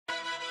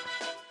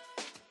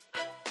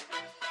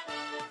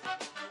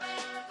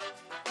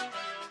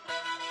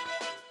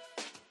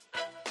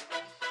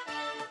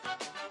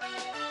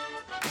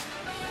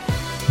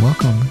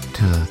Welcome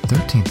to the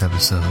 13th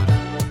episode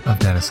of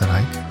Data Set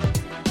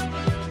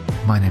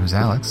Hike. My name is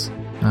Alex,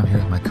 and I'm here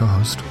with my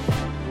co-host.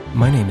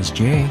 My name is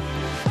Jay.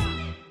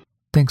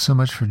 Thanks so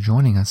much for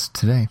joining us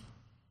today.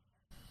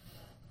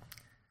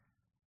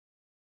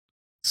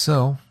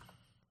 So,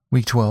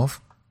 week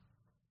 12.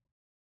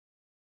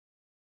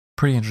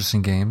 Pretty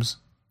interesting games.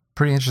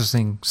 Pretty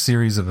interesting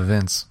series of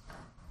events.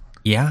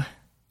 Yeah?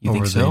 You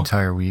over think so? the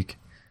entire week.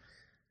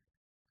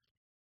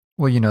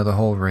 Well, you know, the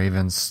whole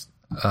Ravens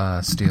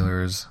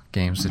Steelers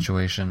game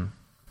situation.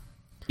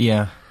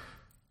 Yeah.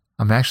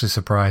 I'm actually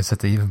surprised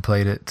that they even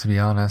played it, to be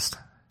honest.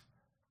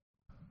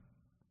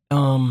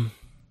 And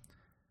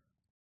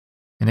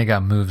it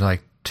got moved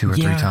like 2 or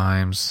 3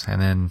 times, and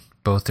then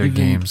both their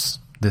games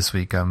this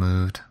week got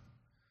moved.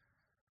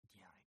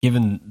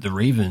 Given the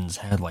Ravens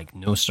had like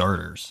no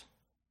starters,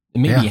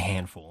 maybe a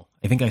handful.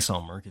 I think I saw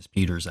Marcus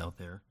Peters out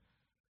there.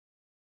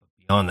 But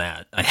beyond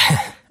that,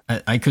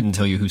 I couldn't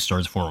tell you who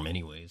starts for them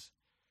anyways.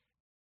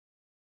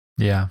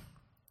 Yeah.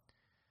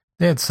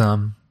 They had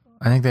some.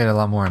 I think they had a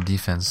lot more on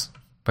defense,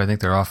 but I think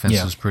their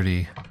offense was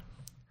pretty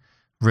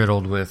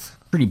riddled with...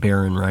 Pretty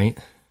barren, right?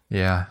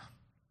 Yeah.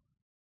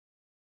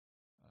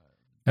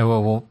 And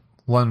well,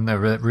 one that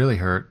really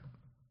hurt.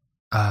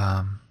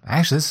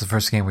 Actually, this is the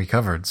first game we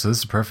covered, so this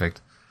is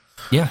perfect.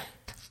 Yeah.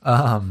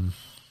 The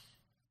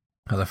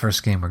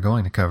first game we're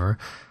going to cover.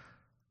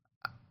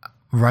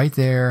 Right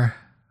there,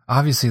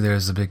 obviously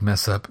there's a big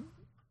mess up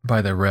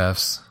by the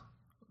refs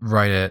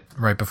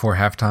right before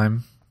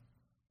halftime.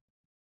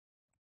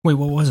 Wait,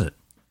 what was it?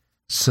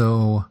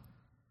 So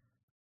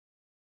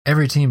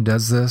every team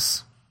does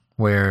this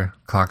where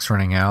clock's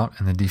running out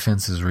and the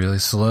defense is really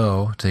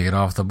slow to get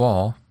off the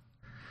ball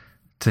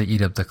to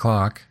eat up the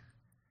clock.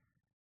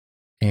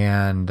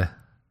 And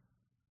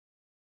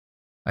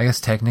I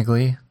guess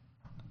technically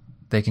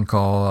they can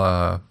call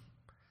a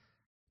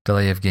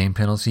delay of game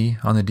penalty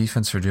on the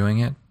defense for doing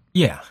it.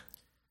 Yeah.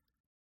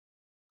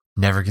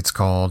 Never gets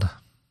called.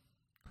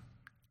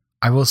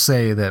 I will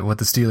say that what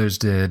the Steelers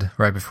did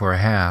right before a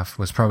half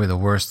was probably the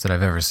worst that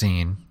I've ever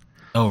seen.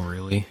 Oh,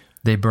 really?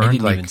 They burned I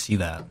didn't even see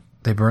that.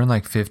 They burned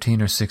like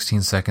 15 or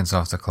 16 seconds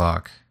off the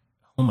clock.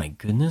 Oh my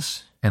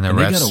goodness. And the refs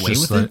they got away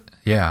just with it?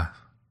 Yeah.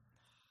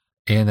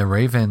 And the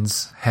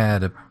Ravens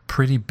had a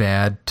pretty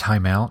bad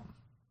timeout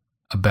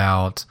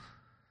about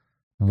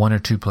 1 or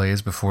 2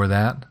 plays before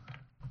that.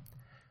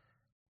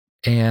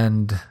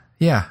 And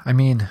yeah, I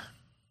mean,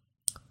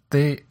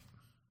 they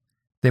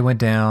went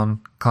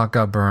down, clock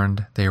got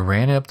burned, they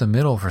ran it up the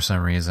middle for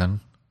some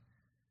reason.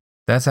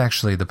 That's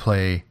actually the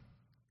play.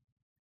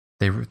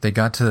 They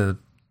got to the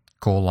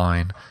goal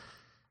line,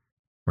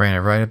 ran it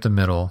right up the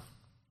middle.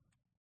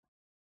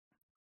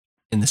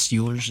 And the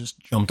Steelers just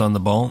jumped on the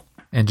ball?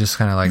 And just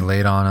kind of like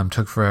laid on them,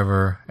 took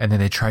forever. And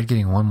then they tried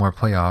getting one more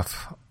play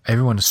off.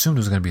 Everyone assumed it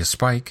was going to be a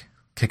spike,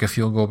 kick a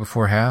field goal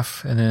before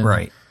half, and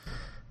then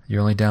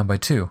you're only down by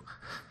 2.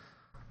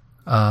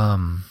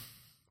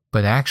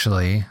 But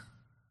actually,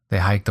 they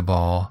hiked the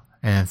ball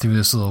and threw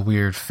this little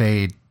weird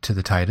fade to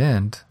the tight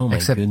end. Oh my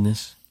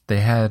goodness.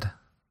 They had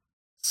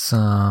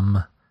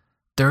some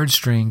third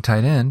string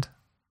tight end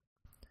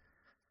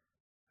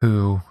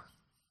who,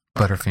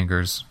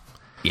 Butterfingers,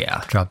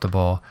 dropped the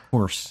ball. Of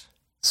course.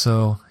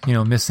 So,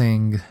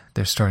 missing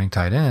their starting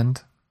tight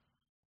end.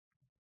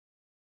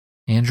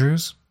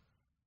 Andrews? Is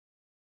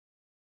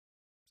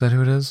that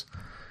who it is?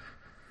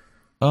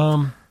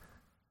 That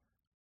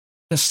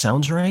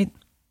sounds right.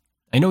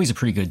 I know he's a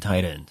pretty good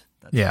tight end.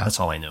 That's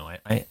all I know.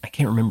 I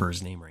can't remember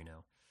his name right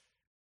now.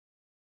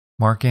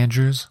 Mark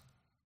Andrews?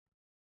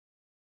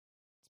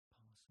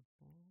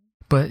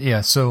 But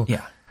yeah, so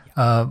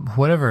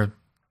whatever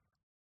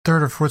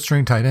third or fourth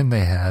string tight end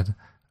they had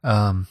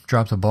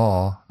dropped the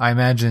ball. I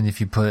imagine if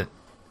you put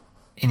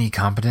any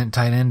competent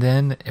tight end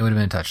in, it would have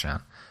been a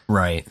touchdown.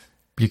 Right.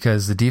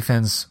 Because the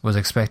defense was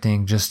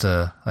expecting just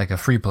a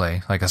free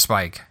play, like a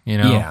spike,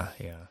 Yeah.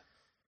 And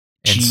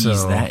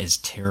Jeez, that is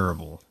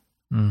terrible.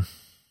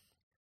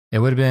 It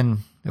would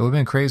have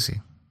been crazy.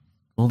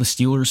 Well, the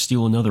Steelers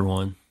steal another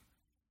one.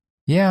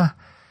 Yeah.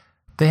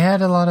 They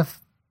had a lot of,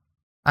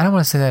 I don't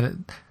want to say that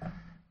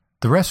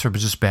the refs were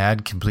just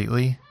bad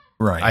completely.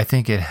 Right. I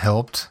think it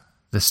helped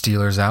the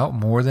Steelers out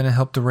more than it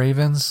helped the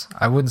Ravens.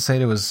 I wouldn't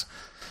say it was,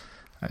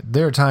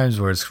 there are times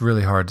where it's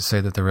really hard to say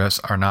that the refs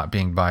are not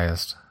being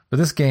biased. But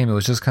this game, it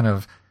was just kind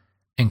of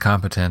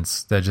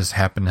incompetence that just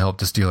happened to help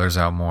the Steelers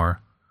out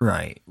more.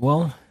 Right.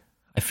 Well,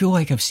 I feel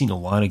like I've seen a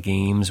lot of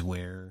games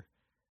where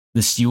the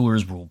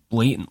Steelers will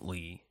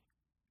blatantly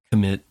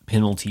commit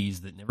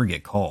penalties that never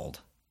get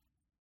called.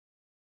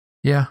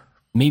 Yeah.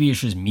 Maybe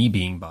it's just me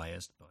being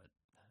biased, but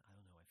I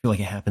don't know. I feel like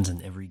it happens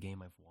in every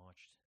game I've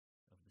watched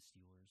of the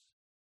Steelers.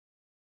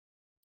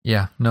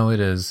 Yeah, no, it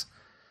is.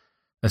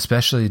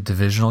 Especially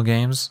divisional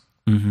games.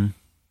 Mm-hmm.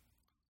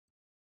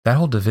 That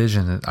whole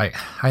division,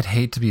 I'd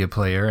hate to be a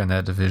player in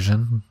that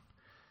division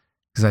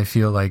because I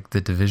feel like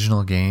the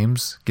divisional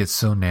games get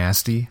so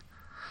nasty.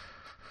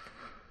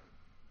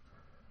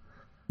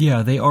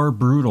 Yeah, they are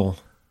brutal.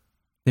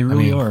 They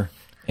really are.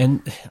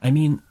 And I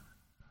mean,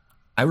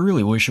 I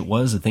really wish it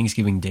was a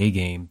Thanksgiving Day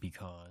game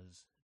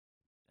because,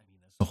 I mean,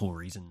 that's the whole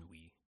reason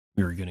we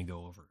were going to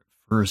go over it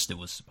first. It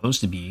was supposed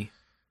to be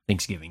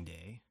Thanksgiving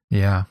Day.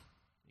 Yeah.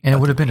 And it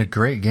would have been a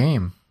great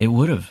game. It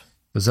would have.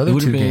 Those other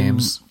two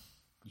games.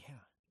 Yeah.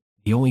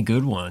 The only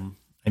good one.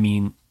 I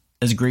mean,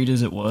 as great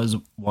as it was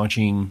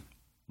watching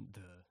the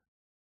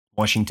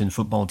Washington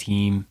football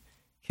team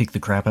kick the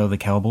crap out of the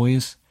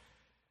Cowboys,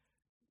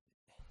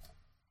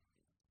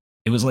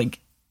 it was like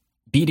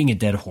beating a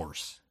dead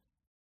horse.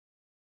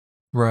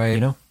 Right. You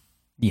know?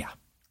 Yeah.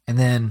 And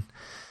then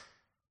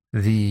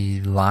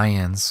the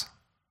Lions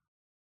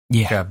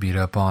got beat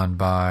up on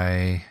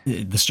by...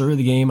 The start of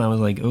the game, I was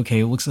like,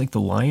 okay, it looks like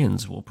the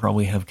Lions will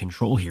probably have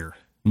control here.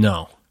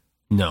 No,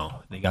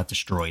 they got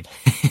destroyed.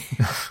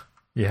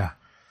 Yeah.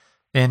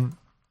 And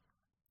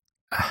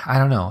I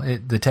don't know.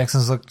 The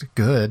Texans looked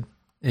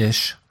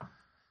good-ish.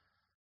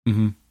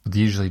 Mm-hmm. They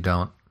usually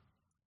don't.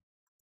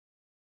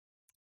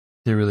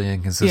 They're really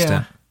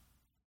inconsistent.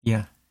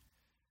 Yeah.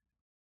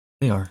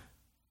 They are.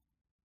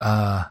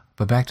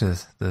 But back to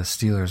the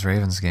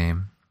Steelers-Ravens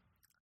game.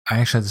 I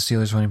actually had the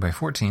Steelers winning by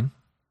 14.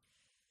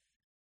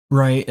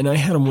 Right, and I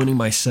had them winning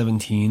by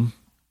 17.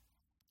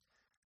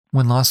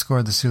 Win-loss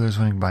score, the Steelers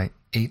winning by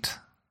 8.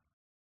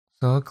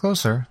 So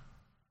closer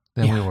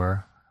than we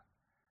were.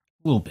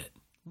 A little bit.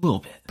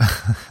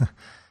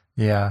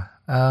 Yeah.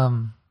 I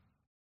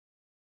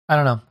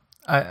don't know.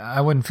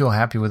 I wouldn't feel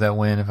happy with that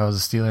win if I was a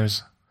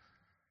Steelers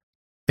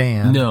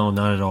fan. No,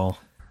 not at all.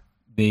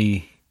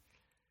 The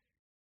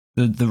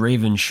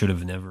Ravens should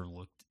have never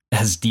looked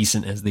as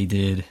decent as they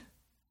did.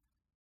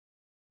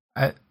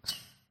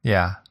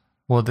 Yeah.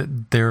 Well,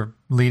 their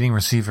leading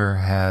receiver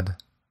had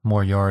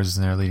more yards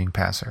than their leading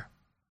passer.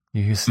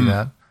 You see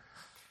that?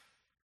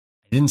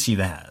 I didn't see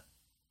that.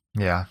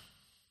 Yeah.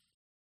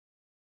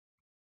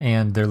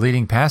 And their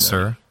leading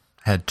passer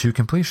had 2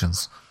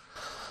 completions.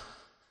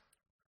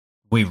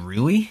 Wait,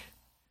 really?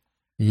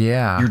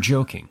 Yeah. You're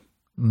joking.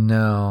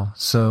 No.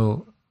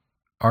 So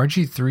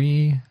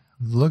RG3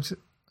 looked...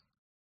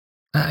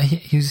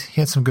 he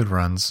had some good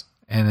runs,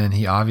 and then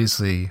he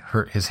obviously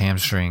hurt his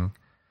hamstring.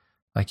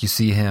 Like, you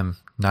see him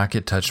not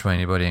get touched by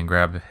anybody and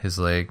grab his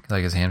leg,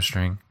 like his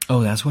hamstring.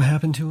 Oh, that's what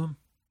happened to him?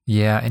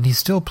 Yeah, and he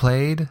still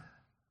played,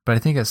 but I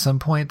think at some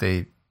point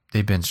they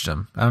benched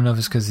him. I don't know if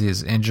it's because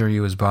his injury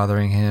was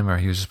bothering him or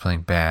he was just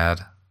playing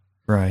bad.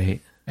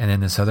 Right. And then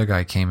this other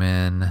guy came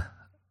in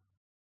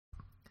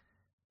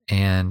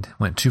and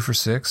went 2 for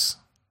 6,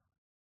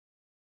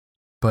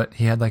 but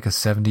he had like a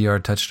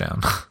 70-yard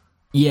touchdown.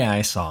 Yeah,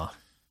 I saw.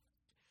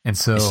 And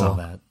so I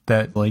saw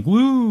that. Like,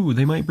 woo,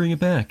 they might bring it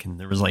back. And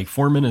there was like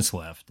 4 minutes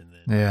left. And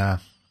then, yeah. Of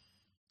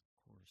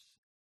course,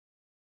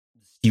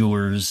 the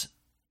Steelers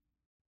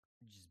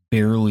just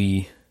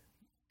barely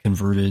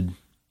converted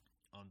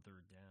on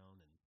 3rd down,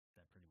 and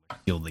that pretty much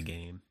sealed the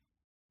game.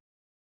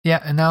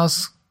 Yeah, and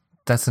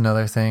that's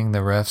another thing. The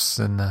refs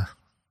and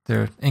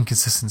their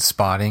inconsistent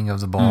spotting of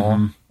the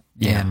ball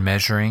and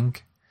measuring.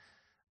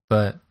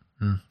 But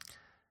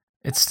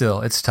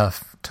it's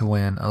tough to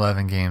win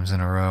 11 games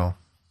in a row.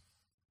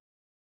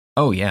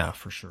 Oh, yeah,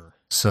 for sure.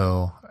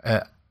 So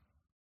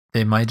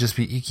they might just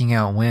be eking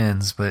out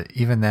wins, but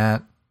even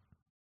that,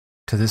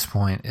 to this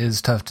point,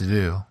 is tough to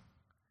do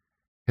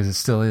because it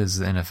still is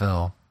the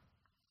NFL.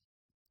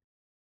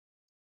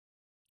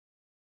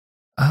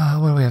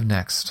 What do we have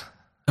next?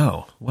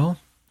 Oh, well,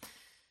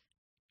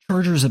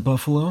 Chargers at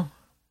Buffalo.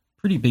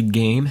 Pretty big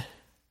game.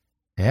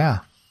 Yeah.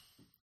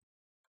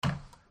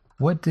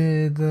 What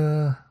did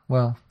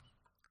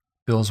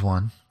Bills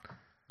won.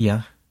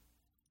 Yeah.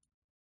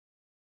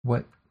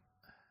 What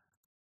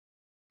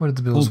did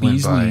the Bills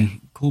win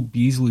by? Cole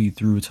Beasley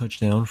threw a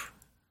touchdown.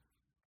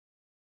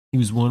 He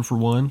was 1 for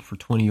 1 for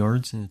 20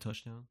 yards and a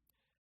touchdown.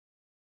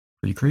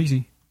 Pretty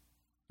crazy.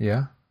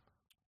 Yeah.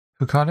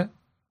 Who caught it?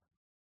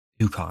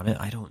 Who caught it?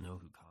 I don't know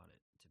who caught it,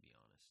 to be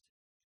honest.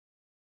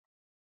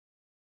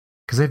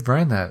 Because they've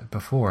ran that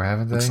before,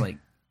 haven't they? Looks like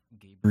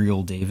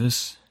Gabriel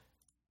Davis.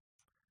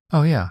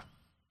 Oh, yeah.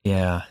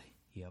 Yeah.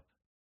 Yep.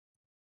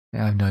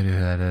 Yeah, I have no idea who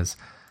that is.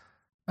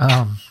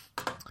 But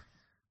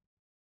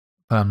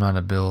I'm not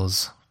a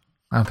Bills.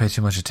 I don't pay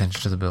too much attention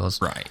to the Bills.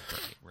 Right.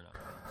 We're not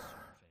fans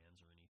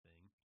or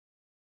anything.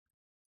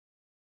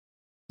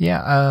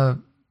 Yeah,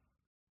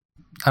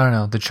 I don't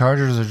know. The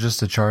Chargers are just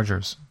the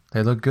Chargers.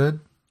 They look good.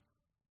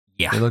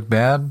 Yeah. They look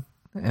bad,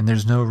 and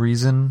there's no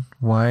reason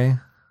why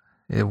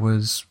it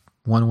was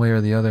one way or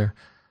the other.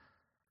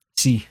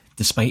 See,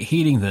 despite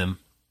hating them,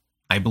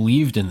 I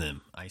believed in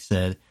them. I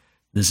said,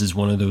 this is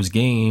one of those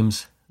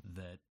games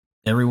that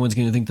everyone's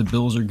going to think the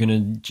Bills are going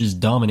to just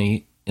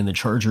dominate, and the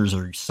Chargers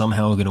are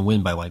somehow going to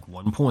win by like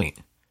 1 point.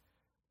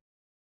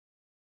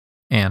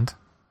 And?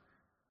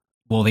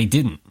 Well, they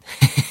didn't.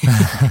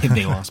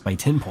 They lost by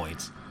 10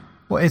 points.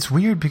 Well, it's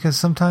weird because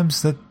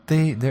sometimes that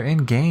they're in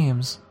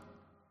games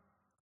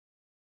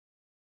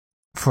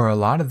for a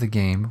lot of the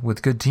game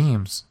with good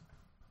teams.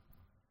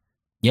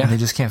 Yeah. And they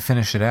just can't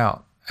finish it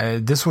out.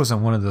 This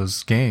wasn't one of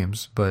those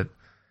games, but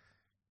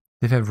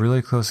they've had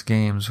really close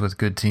games with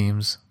good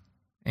teams.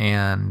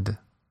 And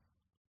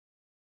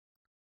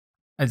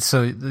And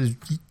so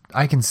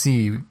I can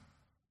see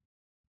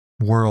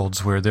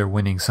worlds where they're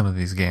winning some of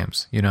these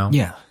games, you know?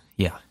 Yeah.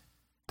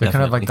 They're Definitely.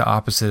 kind of like the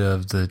opposite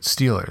of the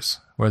Steelers,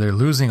 where they're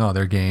losing all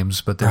their games,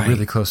 but they're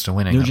really close to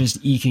winning. They're them.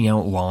 just eking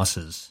out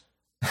losses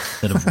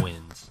instead of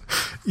wins.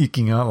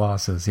 Eking out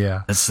losses,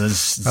 yeah. That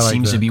like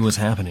seems to that. be what's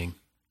happening.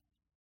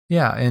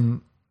 Yeah,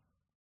 and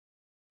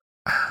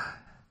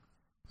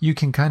you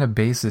can kind of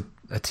base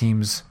a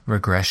team's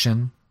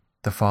regression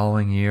the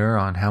following year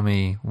on how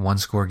many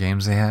one-score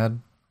games they had.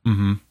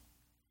 Mm-hmm.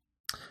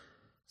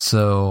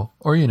 So,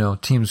 or,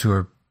 teams who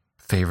are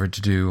favored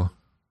to do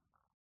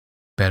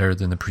better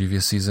than the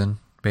previous season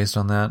based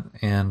on that.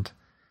 And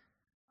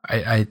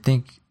I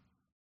think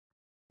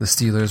the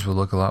Steelers will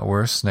look a lot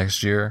worse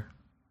next year.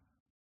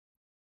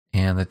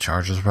 And the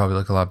Chargers will probably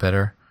look a lot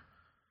better.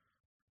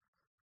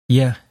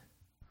 Yeah.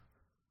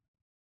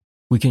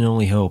 We can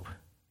only hope.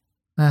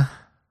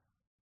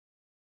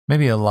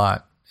 Maybe a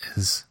lot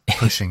is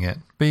pushing it.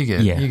 But you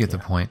get the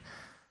point.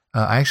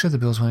 I actually had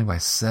the Bills winning by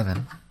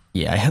 7.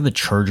 Yeah, I had the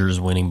Chargers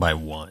winning by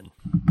 1.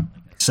 Like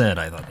I said,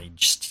 I thought they'd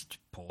just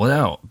pull it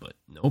out, but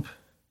nope.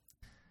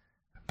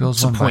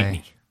 Bills won by...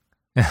 me.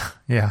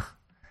 Yeah.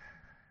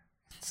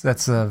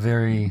 That's a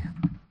very...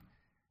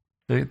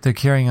 They're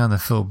carrying on the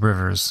Philip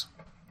Rivers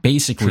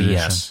Basically,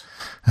 tradition.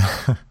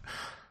 yes.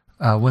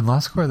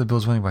 Win-loss score, the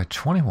Bills winning by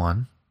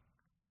 21.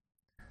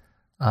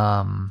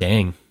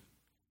 Dang.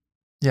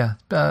 Yeah,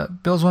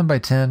 Bills won by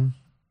 10.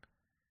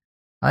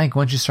 I think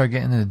once you start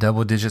getting into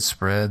double-digit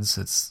spreads,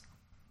 it's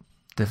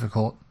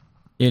difficult.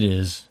 It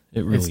is.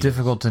 It really It's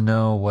difficult to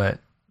know what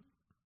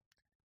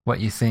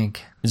you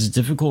think. It's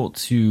difficult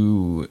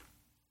to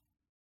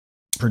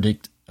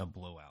predict a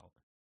blowout.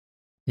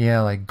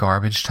 Yeah, like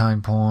garbage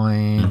time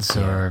points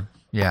Yeah. or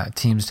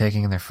teams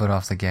taking their foot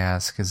off the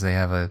gas because they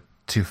have a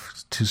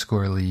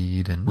two-score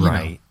lead and you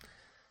know.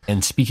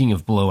 And speaking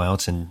of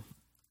blowouts and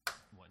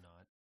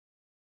whatnot,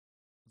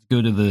 let's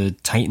go to the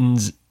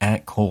Titans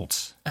at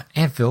Colts.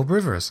 And Phil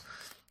Rivers.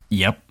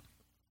 Yep.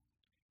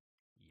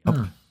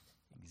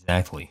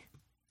 Exactly.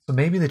 So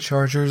maybe the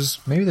Chargers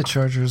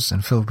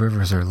and Phil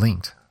Rivers are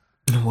linked.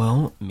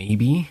 Well,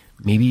 maybe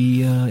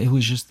it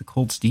was just the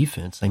Colts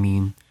defense. I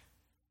mean,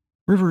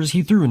 Rivers,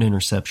 he threw an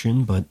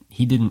interception, but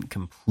he didn't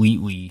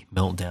completely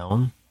melt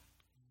down.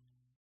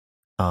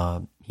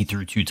 He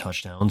threw 2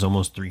 touchdowns,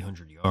 almost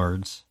 300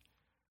 yards.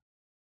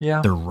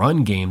 Yeah. Their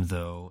run game,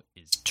 though,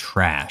 is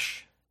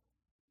trash.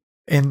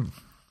 And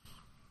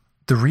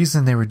the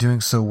reason they were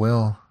doing so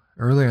well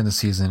earlier in the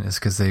season is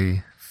because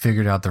they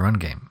figured out the run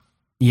game.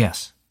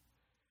 Yes.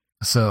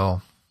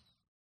 So,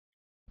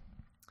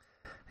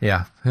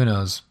 yeah, who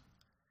knows?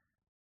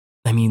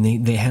 I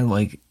mean, they had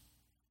like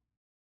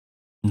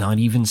not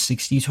even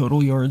 60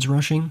 total yards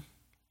rushing.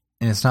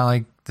 And it's not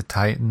like the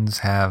Titans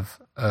have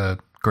a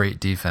great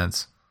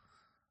defense.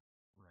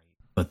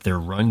 But their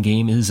run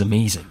game is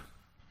amazing.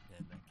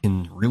 That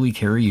can really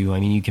carry you. I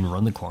mean, you can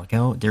run the clock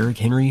out. Derrick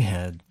Henry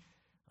had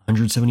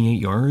 178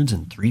 yards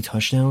and 3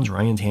 touchdowns.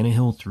 Ryan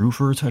Tannehill threw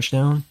for a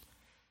touchdown.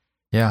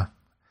 Yeah.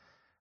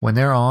 When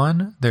they're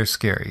on, they're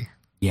scary.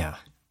 Yeah.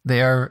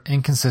 They are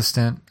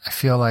inconsistent. I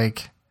feel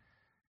like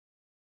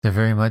they're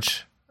very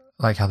much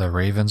like how the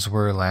Ravens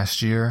were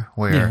last year,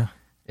 where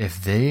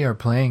if they are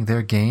playing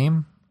their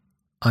game,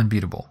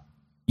 unbeatable.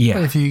 Yeah.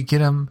 But if you get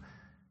them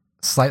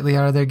slightly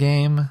out of their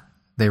game,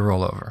 they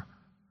roll over.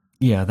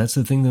 Yeah, that's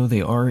the thing, though.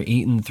 They are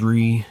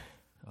 8-3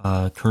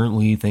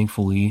 currently,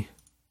 thankfully.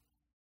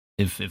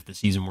 If the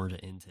season were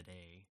to end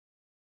today,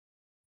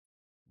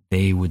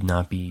 they would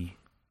not be...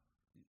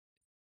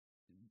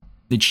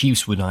 The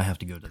Chiefs would not have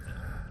to go to them.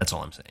 That's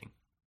all I'm saying.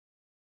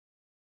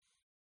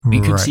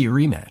 We could see a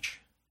rematch.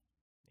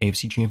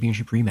 AFC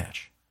Championship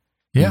rematch.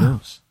 Yeah. Who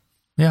knows?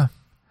 Yeah.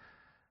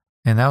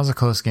 And that was a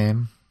close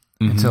game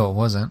until it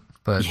wasn't.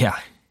 But yeah.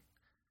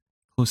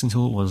 Close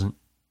until it wasn't.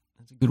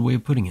 That's a good way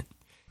of putting it.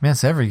 Man,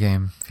 it's every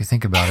game if you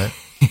think about it.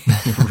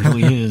 It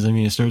really is. I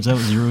mean, it starts out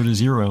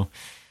 0-0.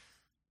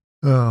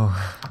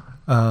 Oh.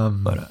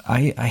 But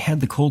I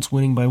had the Colts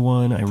winning by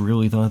 1. I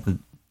really thought that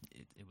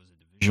it was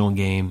a divisional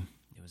game.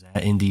 It was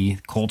at Indy.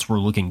 Colts were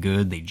looking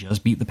good. They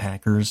just beat the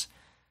Packers.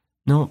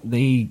 No,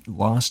 they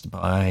lost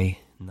by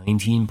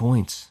 19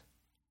 points.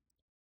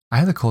 I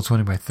had the Colts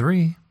winning by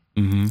 3.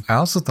 Mm-hmm. I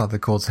also thought the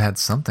Colts had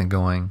something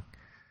going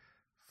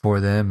for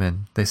them,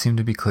 and they seemed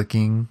to be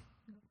clicking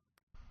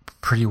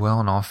pretty well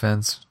on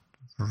offense,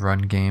 run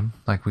game,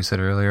 like we said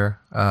earlier.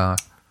 I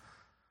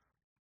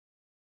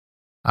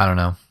don't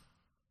know.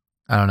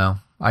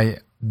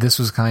 This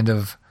was kind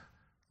of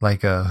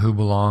like a who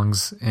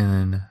belongs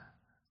in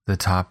the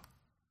top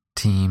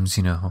teams,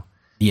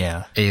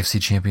 Yeah.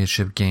 AFC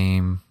Championship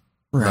game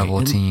level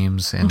And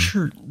teams. And I'm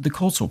sure the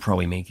Colts will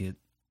probably make it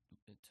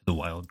to the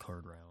wild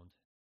card round.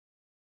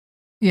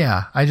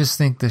 yeah, I just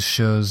think this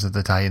shows that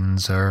the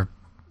Titans are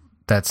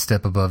that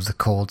step above the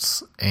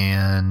Colts,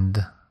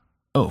 and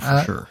Oh,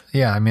 for sure.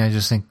 yeah, I mean, I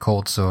just think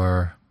Colts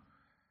are.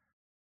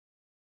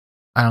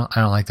 I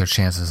don't like their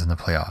chances in the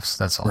playoffs.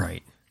 That's all.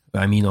 Right.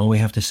 I mean, all we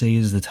have to say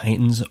is the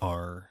Titans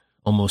are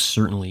almost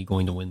certainly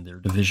going to win their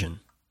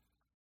division.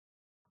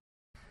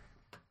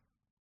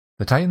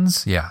 The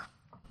Titans? Yeah.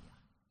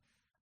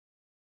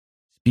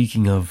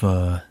 Speaking of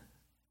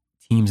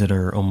teams that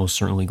are almost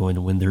certainly going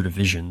to win their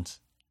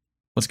divisions,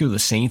 let's go to the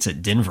Saints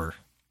at Denver.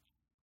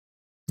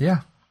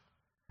 Yeah.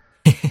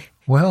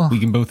 Well, we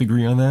can both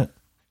agree on that.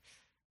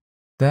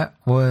 That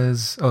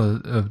was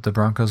the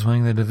Broncos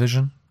winning the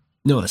division?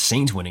 No, the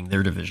Saints winning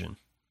their division.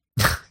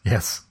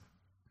 Yes.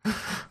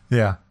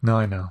 Yeah, no,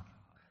 I know.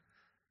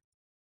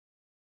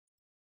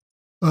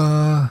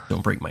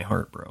 Don't break my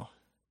heart, bro.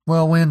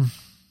 Well, when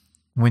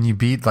you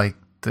beat like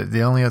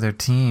the only other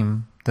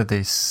team that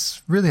they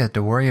really had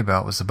to worry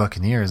about was the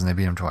Buccaneers, and they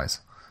beat them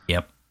twice.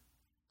 Yep.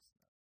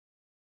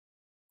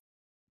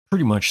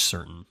 Pretty much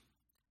certain.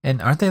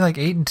 And aren't they like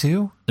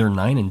 8-2? They're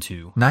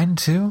 9-2.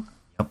 9-2?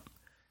 Yep.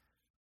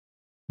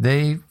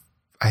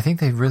 I think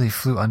they really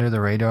flew under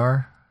the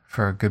radar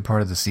for a good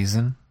part of the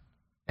season.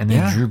 And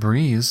then Drew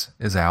Brees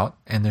is out,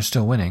 and they're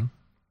still winning.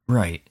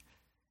 Right.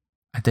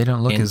 They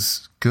don't look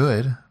as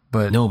good,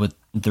 but... No, but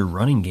their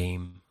running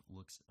game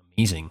looks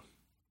amazing.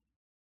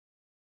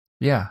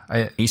 Yeah.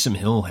 Taysom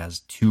Hill has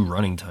 2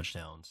 running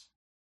touchdowns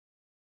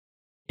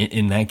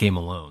in that game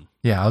alone.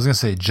 Yeah, I was going to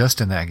say just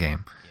in that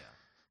game.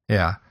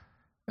 Yeah.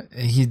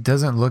 He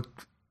doesn't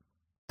look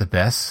the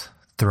best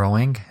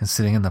throwing and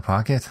sitting in the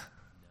pocket.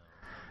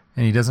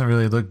 And he doesn't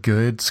really look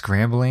good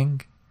scrambling,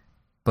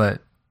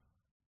 but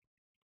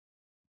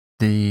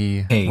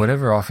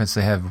whatever offense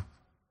they have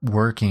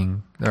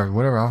working, or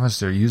whatever offense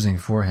they're using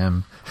for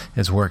him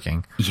is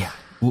working. Yeah.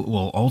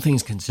 Well, all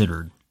things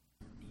considered,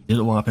 he did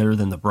a lot better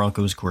than the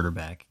Broncos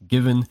quarterback,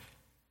 given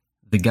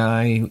the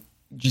guy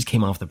just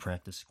came off the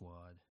practice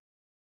squad.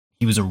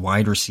 He was a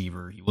wide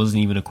receiver. He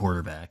wasn't even a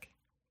quarterback.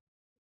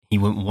 He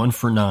went 1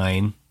 for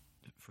 9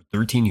 for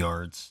 13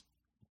 yards,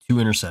 2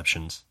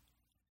 interceptions.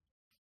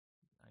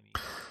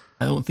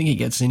 I don't think it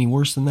gets any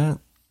worse than that.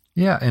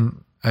 Yeah,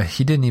 and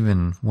he didn't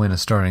even win a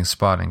starting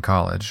spot in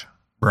college.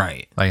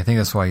 Right. Like, I think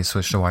that's why he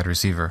switched to wide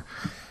receiver.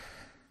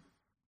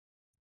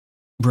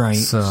 Right.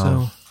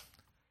 So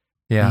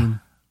yeah. I mean,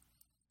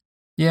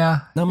 yeah.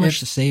 Not much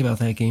to say about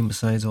that game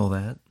besides all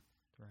that.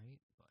 Right.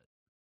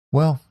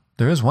 Well,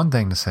 there is one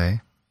thing to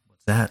say.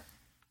 What's that?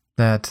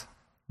 That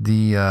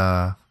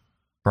the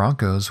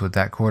Broncos, with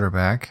that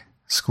quarterback,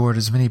 scored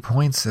as many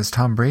points as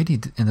Tom Brady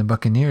and the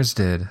Buccaneers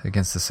did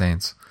against the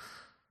Saints.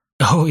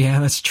 Oh, yeah,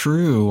 that's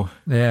true.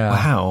 Yeah.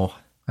 Wow.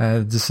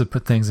 Just to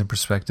put things in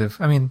perspective.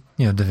 I mean,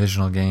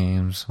 divisional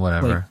games,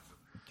 whatever. Like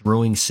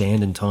throwing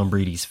sand in Tom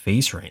Brady's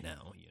face right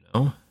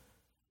now,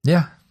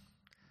 Yeah.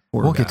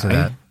 We'll get to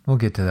that. We'll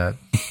get to that.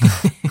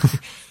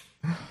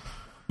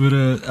 But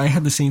I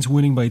had the Saints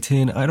winning by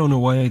 10. I don't know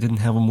why I didn't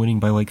have them winning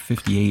by like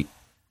 58.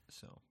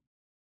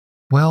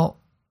 Well,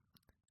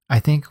 I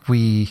think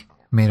we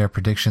made our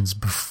predictions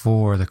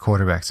before the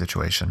quarterback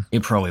situation.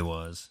 It probably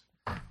was.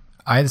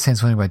 I had the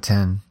Saints winning by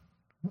 10.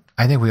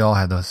 I think we all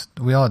had those.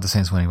 We all had the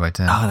Saints winning by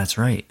 10. Oh, that's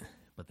right.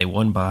 But they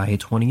won by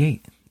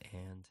 28.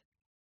 And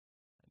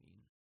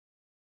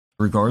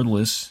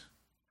regardless,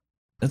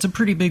 that's a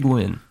pretty big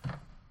win.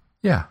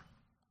 Yeah.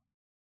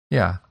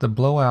 Yeah. The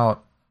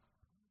blowout,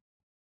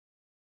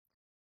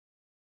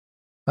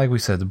 like we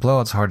said, the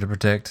blowout's hard to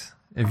predict.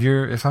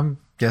 If I'm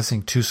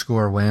guessing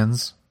 2-score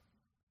wins,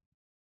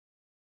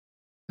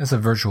 it's a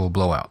virtual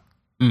blowout.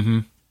 Mm-hmm.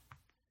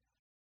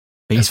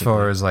 Basically. As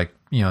far as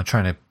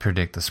trying to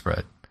predict the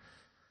spread.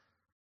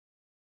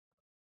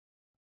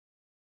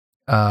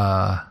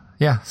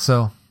 Yeah,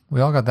 so we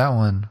all got that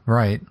one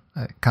right,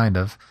 kind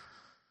of.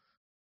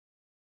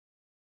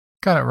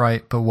 Got it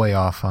right, but way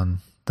off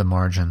on the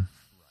margin.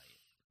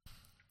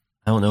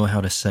 I don't know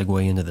how to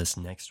segue into this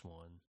next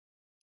one.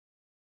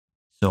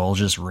 So I'll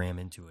just ram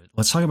into it.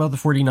 Let's talk about the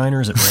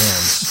 49ers at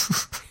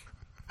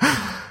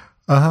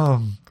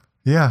Rams.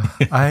 Yeah,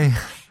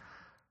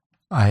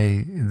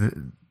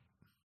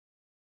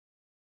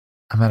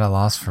 I'm at a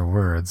loss for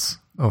words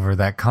over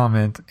that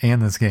comment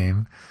and this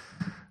game.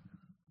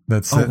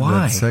 That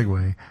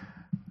segue.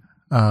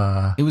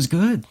 It was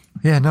good.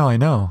 Yeah, no, I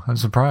know. I'm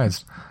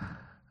surprised.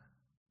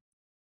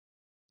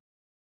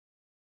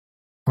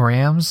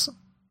 Rams?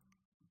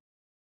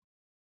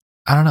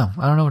 I don't know.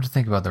 I don't know what to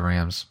think about the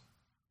Rams.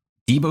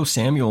 Deebo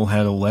Samuel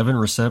had 11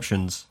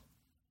 receptions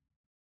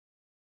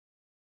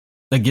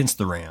against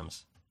the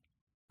Rams.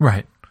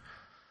 Right.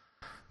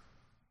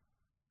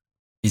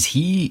 Is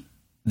he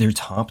their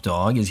top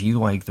dog? Is he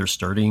like their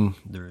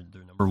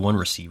number 1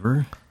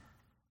 receiver?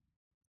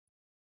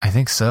 I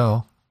think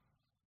so.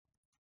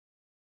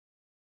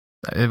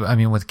 I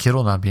mean, with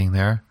Kittle not being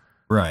there.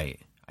 Right.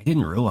 I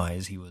didn't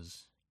realize he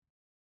was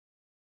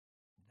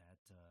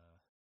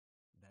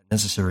that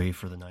necessary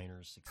for the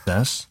Niners'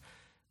 success.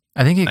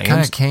 I think it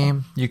kind of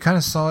came. You kind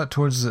of saw it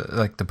towards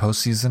the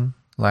postseason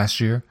last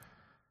year,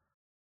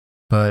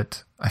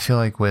 but I feel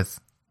like with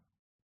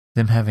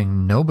them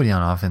having nobody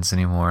on offense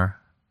anymore,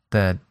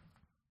 that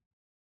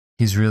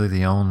he's really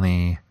the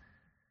only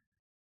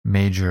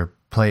major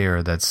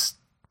player that's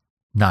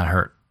not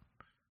hurt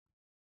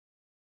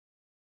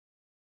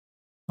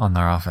on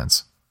their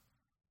offense.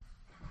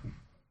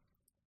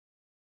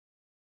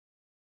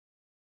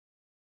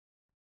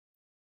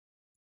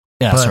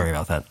 Yeah, But- sorry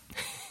about that.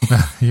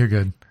 You're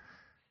good.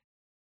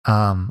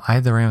 I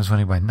had the Rams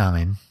winning by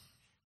 9.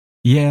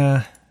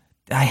 Yeah,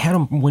 I had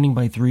them winning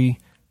by 3.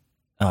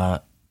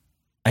 I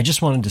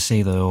just wanted to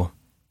say, though,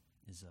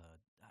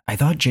 I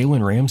thought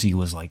Jalen Ramsey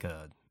was like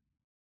a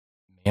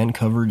man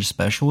coverage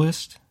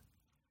specialist.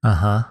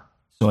 Uh-huh.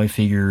 So I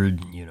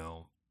figured,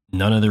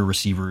 none of their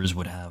receivers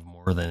would have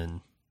more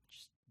than,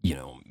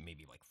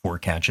 maybe like 4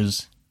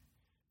 catches.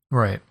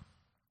 Right.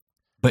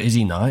 But is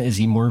he not? Is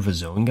he more of a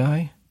zone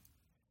guy?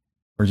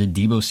 Or did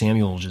Deebo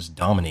Samuel just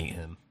dominate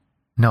him?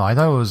 No, I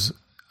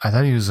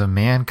thought he was a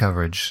man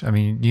coverage. I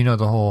mean,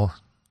 the whole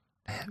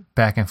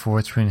back and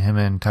forth between him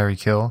and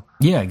Tyreek Hill.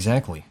 Yeah,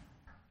 exactly.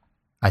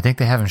 I think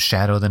they have him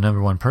shadow the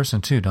number 1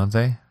 person too, don't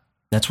they?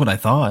 That's what I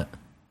thought.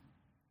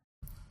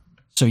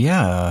 So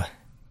yeah,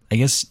 I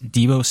guess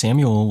Deebo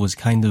Samuel was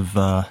kind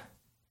of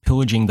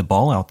pillaging the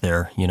ball out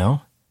there,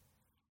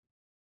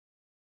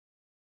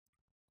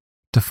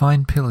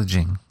 Define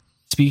pillaging.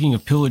 Speaking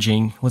of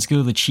pillaging, let's go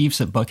to the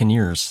Chiefs at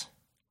Buccaneers.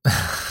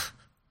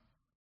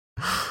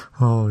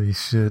 Holy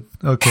shit.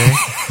 Okay.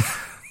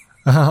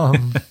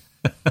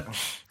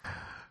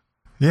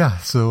 Yeah,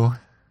 so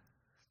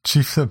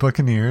Chiefs at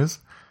Buccaneers.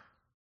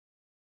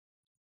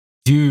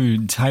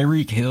 Dude,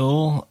 Tyreek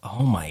Hill,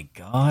 oh my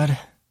god.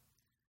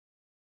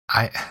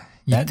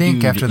 You'd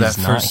think after that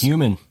not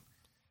human.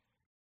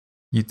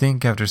 You'd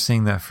think after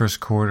seeing that first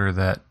quarter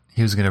that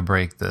he was going to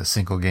break the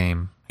single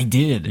game. I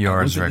did.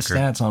 Yards I looked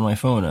record. at the stats on my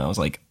phone and I was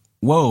like,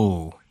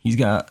 whoa, he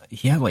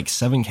had like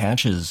 7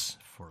 catches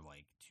for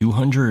like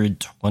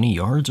 220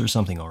 yards or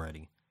something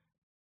already.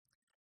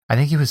 I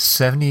think he was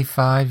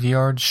 75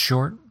 yards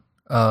short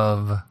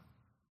of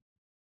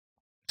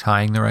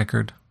tying the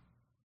record.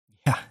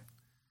 Yeah.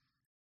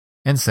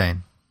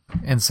 Insane.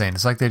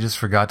 It's like they just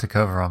forgot to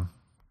cover him.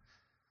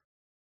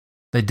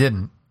 They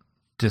didn't.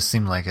 Just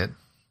seemed like it.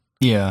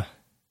 Yeah.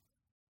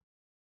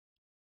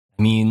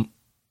 I mean,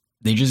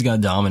 they just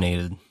got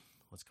dominated.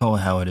 Let's call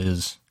it how it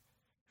is.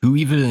 Who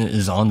even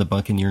is on the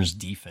Buccaneers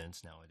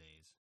defense nowadays?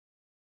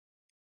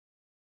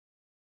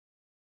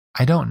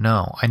 I don't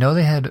know. I know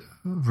they had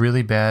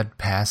really bad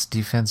pass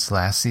defense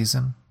last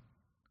season.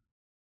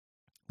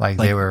 Like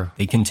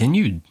they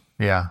continued.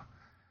 Yeah.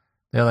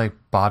 They're like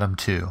bottom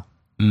 2.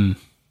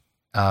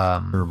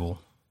 Terrible.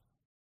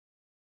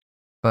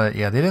 But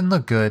yeah, they didn't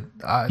look good.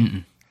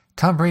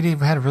 Tom Brady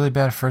had a really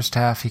bad first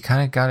half. He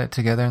kind of got it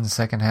together in the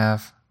second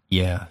half.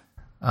 Yeah.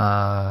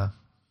 The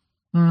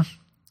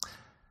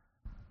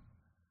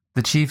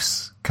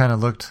Chiefs kind of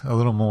looked a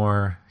little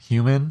more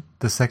human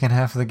the second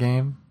half of the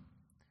game.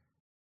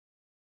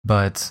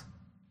 But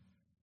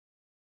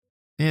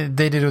they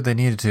did what they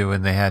needed to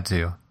when they had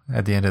to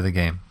at the end of the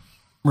game.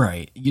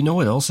 Right. You know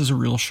what else is a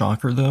real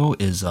shocker, though,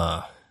 is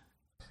the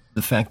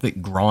fact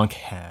that Gronk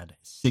had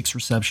 6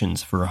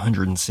 receptions for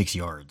 106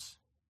 yards.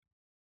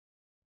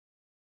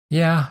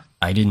 Yeah.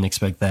 I didn't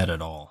expect that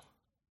at all.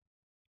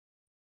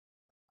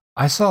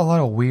 I saw a lot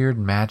of weird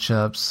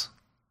matchups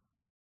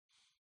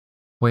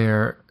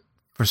where,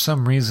 for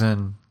some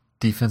reason,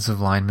 defensive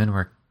linemen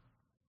were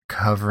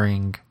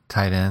covering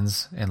tight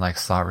ends and like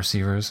slot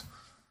receivers.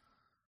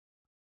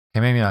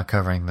 Okay, maybe not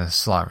covering the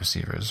slot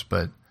receivers,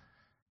 but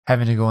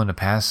having to go into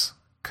pass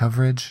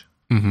coverage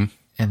and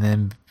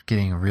then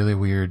getting really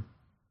weird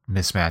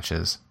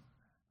mismatches.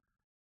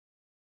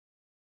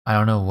 I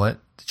don't know what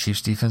the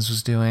Chiefs defense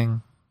was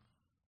doing.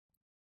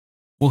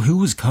 Well, who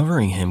was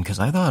covering him? Because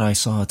I thought I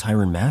saw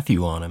Tyrann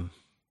Mathieu on him.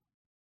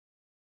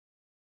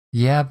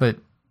 Yeah, but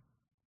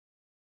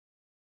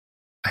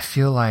I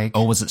feel like...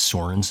 Oh, was it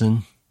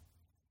Sorensen?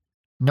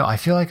 No, I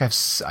feel like I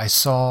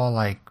saw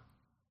like...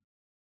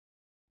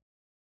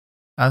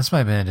 this might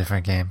have been a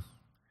different game.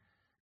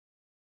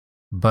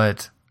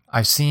 But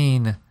I've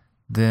seen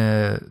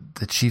the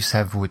Chiefs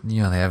have, they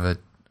have a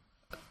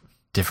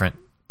different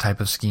type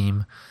of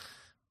scheme.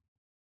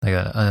 Like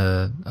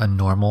a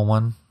normal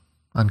one,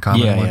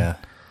 uncommon one. Yeah.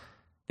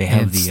 They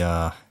have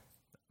the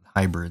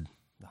hybrid.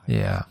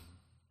 Yeah.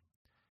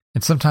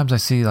 And sometimes I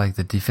see like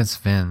the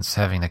defensive ends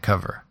having to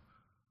cover.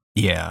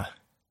 Yeah.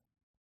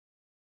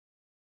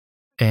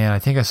 And I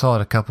think I saw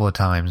it a couple of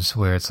times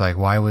where it's like,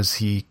 why was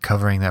he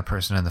covering that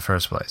person in the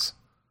first place?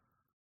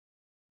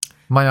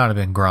 Might not have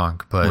been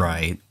Gronk, but...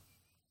 Right.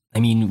 I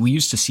mean, we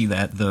used to see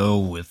that, though,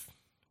 with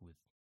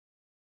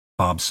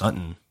Bob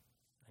Sutton.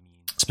 I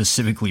mean,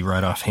 specifically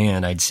right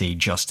offhand, I'd say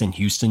Justin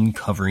Houston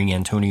covering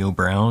Antonio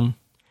Brown.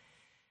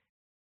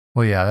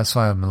 Well, yeah, that's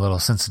why I'm a little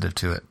sensitive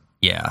to it.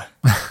 Yeah.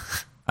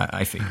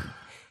 I figured.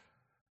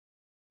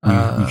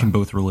 We can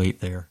both relate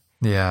there.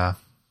 Yeah.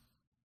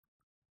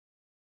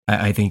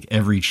 I think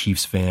every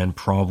Chiefs fan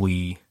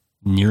probably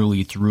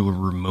nearly threw a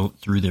remote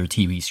through their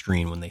TV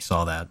screen when they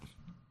saw that.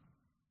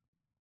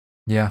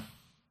 Yeah.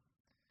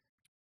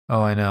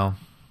 Oh, I know.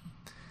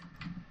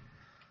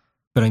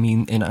 But I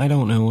mean, and I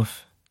don't know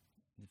if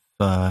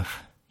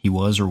he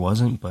was or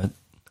wasn't, but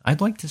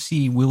I'd like to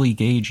see Willie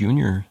Gay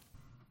Jr.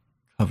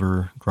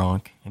 cover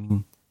Gronk. I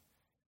mean,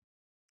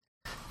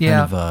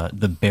 yeah, kind of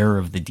the bear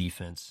of the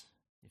defense,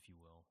 if you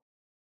will.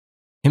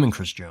 Him and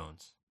Chris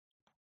Jones.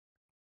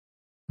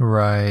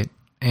 Right.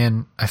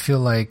 And I feel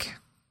like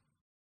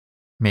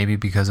maybe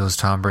because it was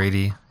Tom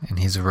Brady and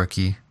he's a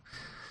rookie.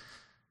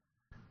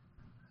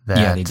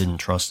 Yeah, they didn't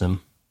trust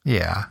him.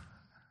 Yeah.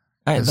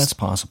 That's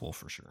possible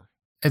for sure.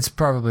 It's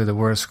probably the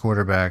worst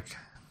quarterback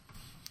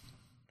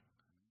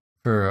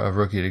for a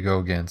rookie to go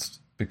against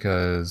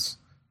because...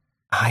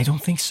 I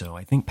don't think so.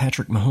 I think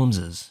Patrick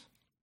Mahomes is.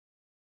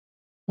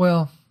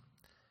 Well,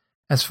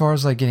 as far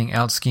as like getting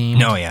out-schemed...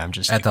 No, yeah, I'm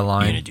just at the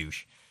line. being a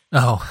douche.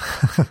 Oh.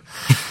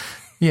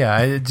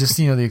 Yeah, just,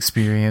 the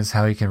experience,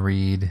 how he can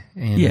read.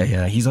 And,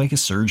 yeah, he's like a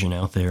surgeon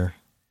out there.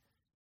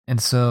 And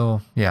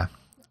so, yeah.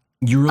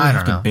 You really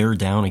have to bear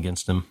down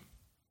against him.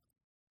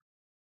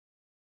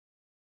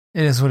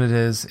 It is what it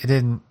is. It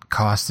didn't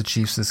cost the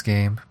Chiefs this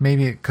game.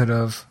 Maybe it could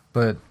have,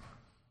 but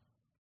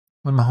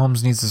when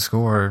Mahomes needs to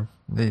score,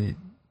 the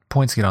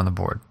points get on the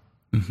board.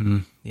 Mm-hmm.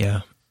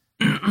 Yeah.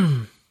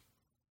 It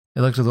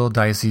looked a little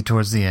dicey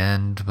towards the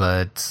end,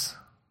 but...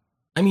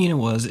 I mean, it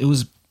was a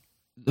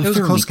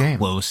close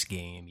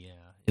game. Yeah,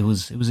 it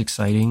was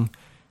exciting.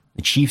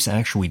 The Chiefs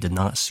actually did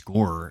not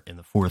score in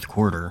the fourth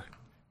quarter,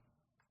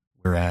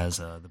 whereas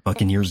the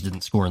Buccaneers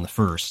didn't score in the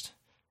first.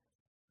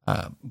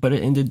 But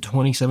it ended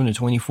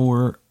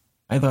 27-24.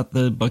 I thought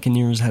the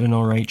Buccaneers had an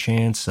all right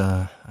chance.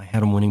 I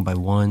had them winning by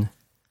 1.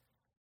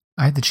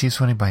 I had the Chiefs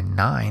winning by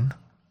 9,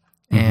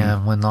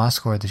 and when Law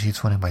scored, the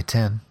Chiefs winning by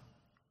 10.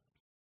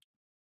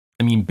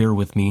 I mean, bear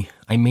with me.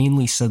 I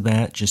mainly said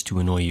that just to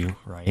annoy you,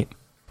 right?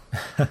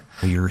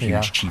 You're a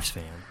huge Chiefs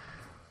fan.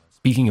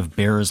 Speaking of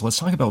Bears, let's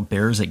talk about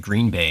Bears at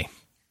Green Bay.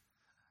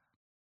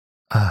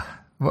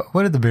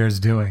 What are the Bears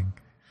doing?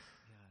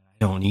 I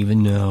don't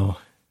even know.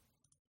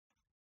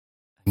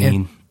 I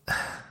mean...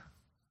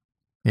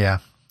 Yeah,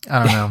 I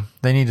don't know.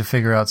 They need to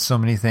figure out so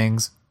many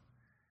things.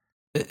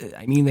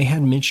 I mean, they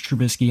had Mitch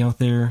Trubisky out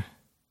there.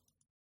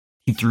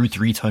 He threw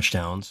 3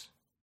 touchdowns,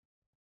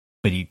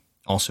 but he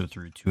also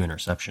threw 2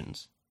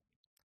 interceptions.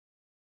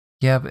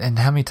 Yeah, and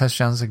how many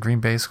touchdowns did Green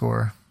Bay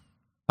score?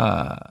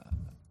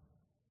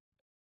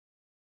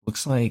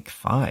 Looks like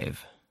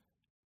 5.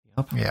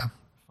 Yep. Yeah.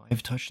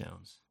 5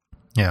 touchdowns.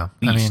 Yeah.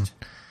 I mean,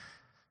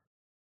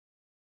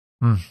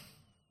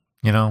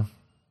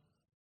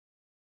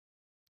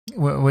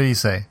 what do you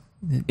say?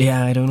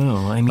 Yeah, I don't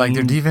know. I mean, like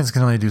their defense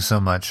can only do so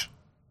much.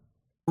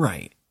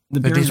 Right.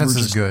 Their defense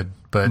is good,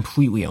 but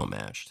completely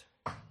outmatched.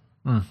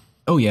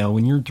 Oh yeah,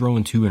 when you're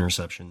throwing 2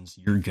 interceptions,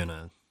 you're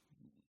gonna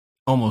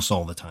almost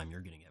all the time you're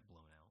gonna get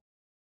blown out.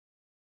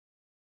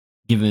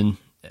 Given,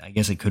 I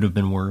guess it could have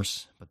been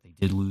worse, but they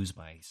did lose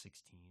by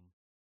 16.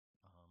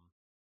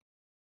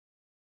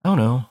 I don't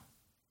know.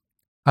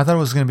 I thought it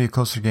was going to be a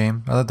closer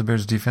game. I thought the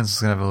Bears' defense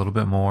was going to have a little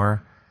bit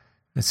more.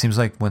 It seems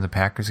like when the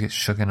Packers get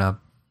shooken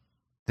up,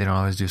 they don't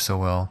always do so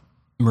well.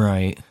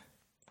 Right.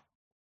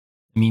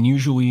 I mean,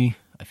 usually,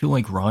 I feel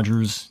like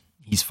Rodgers,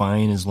 he's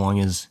fine as long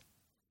as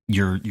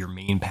your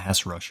main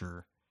pass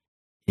rusher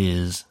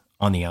is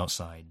on the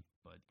outside.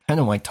 But kind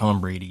of like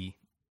Tom Brady,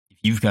 if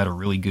you've got a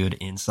really good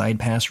inside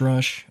pass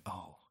rush,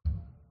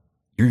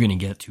 you're going to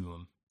get to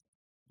him.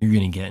 You're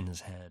going to get in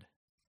his head.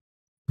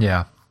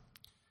 Yeah.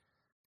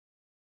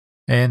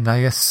 And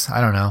I guess, I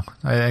don't know.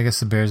 I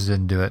guess the Bears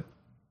didn't do it.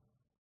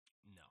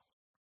 No.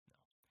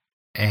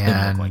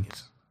 And,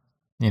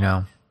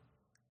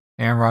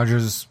 Aaron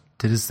Rodgers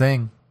did his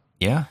thing.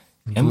 Yeah.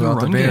 And the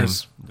run game.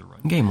 The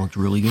run game looked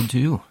really good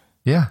too.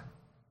 Yeah.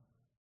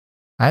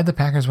 I had the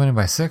Packers winning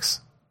by 6.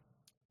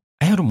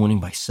 I had them winning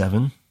by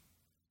 7.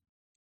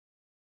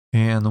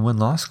 And the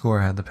win-loss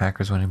score had the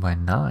Packers winning by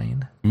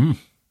 9.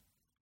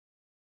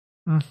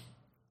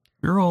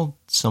 You're all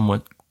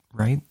somewhat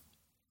right.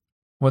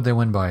 What'd they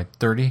win by?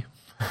 30?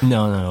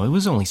 No. It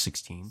was only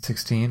 16.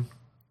 16?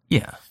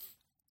 Yeah.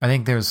 I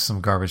think there was some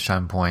garbage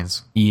time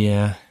points.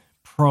 Yeah,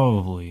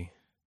 probably.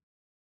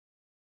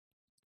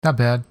 Not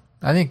bad.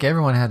 I think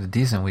everyone had a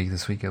decent week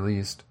this week at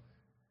least.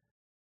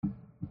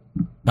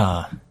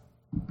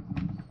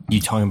 You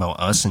talking about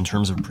us in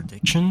terms of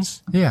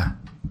predictions? Yeah.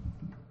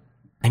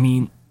 I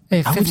mean...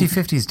 Hey,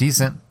 50-50 is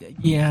decent.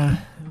 Yeah,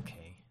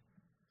 okay.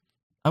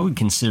 I would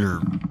consider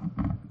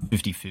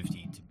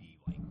 50-50 to be,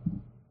 like,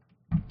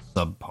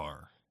 subpar.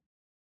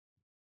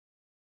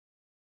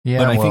 Yeah,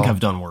 but I think I've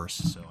done worse,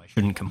 so I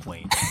shouldn't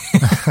complain.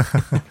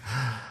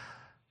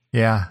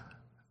 Yeah.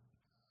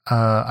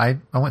 I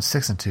went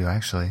 6-2,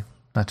 actually.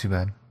 Not too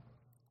bad.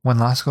 When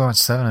last score, I went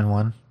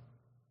 7-1. I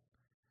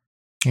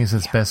think it's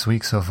its best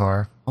week so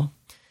far. Well,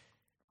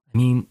 I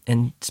mean,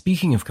 and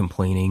speaking of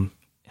complaining,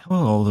 how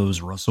about all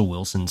those Russell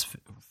Wilson's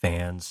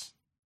fans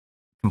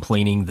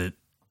complaining that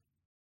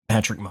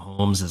Patrick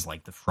Mahomes is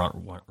like the front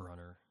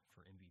runner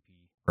for MVP,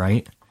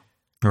 right?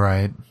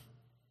 Right.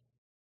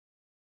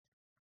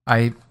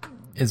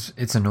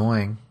 It's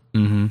annoying.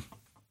 Mm-hmm.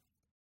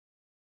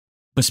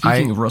 But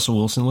speaking of Russell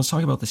Wilson, let's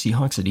talk about the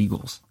Seahawks at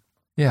Eagles.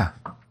 Yeah.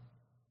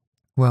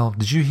 Well,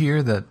 did you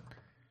hear that?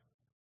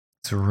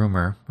 It's a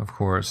rumor, of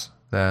course,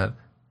 that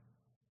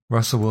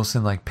Russell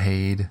Wilson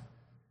paid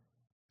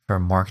for a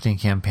marketing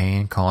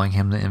campaign calling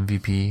him the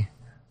MVP.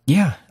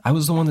 Yeah, I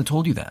was the one that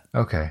told you that.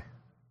 Okay.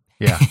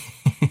 Yeah.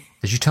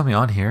 Did you tell me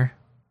on here?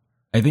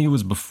 I think it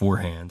was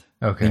beforehand.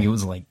 Okay. I think it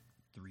was like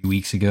 3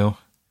 weeks ago.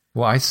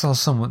 Well, I saw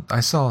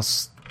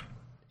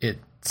it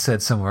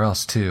said somewhere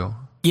else too.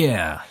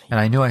 Yeah. And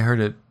I knew I heard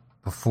it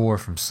before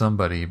from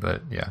somebody,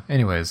 but yeah.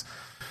 Anyways.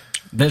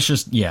 That's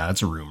just, yeah,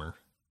 it's a rumor.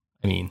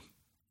 I mean,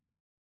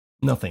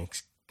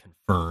 nothing's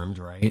confirmed,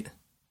 right?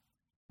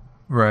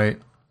 Right.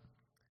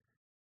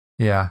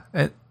 Yeah.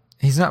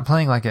 He's not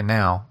playing like it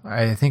now.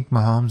 I think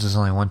Mahomes is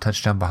only one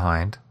touchdown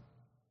behind.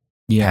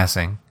 Yeah.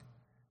 Passing.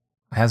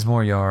 Has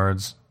more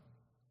yards.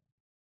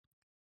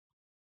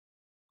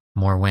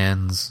 More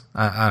wins.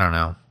 I don't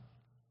know.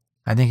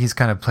 I think he's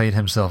kind of played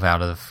himself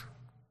out of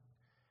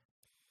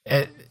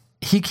it.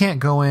 He can't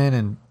go in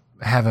and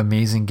have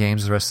amazing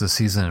games the rest of the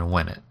season and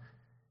win it.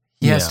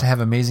 He has to have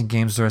amazing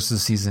games the rest of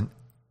the season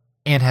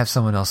and have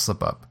someone else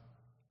slip up.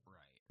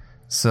 Right.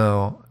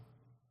 So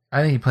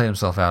I think he played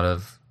himself out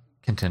of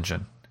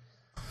contention.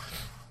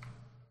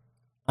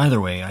 Either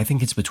way, I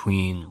think it's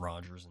between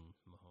Rodgers and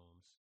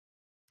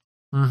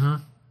Mahomes.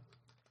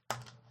 Mm-hmm.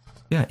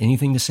 Yeah,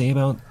 anything to say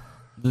about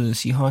the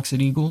Seahawks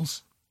at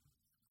Eagles?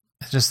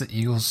 It's just the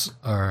Eagles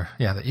are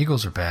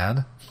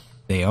bad.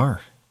 They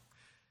are.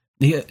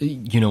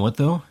 You know what,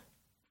 though?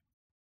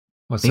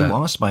 What's they that?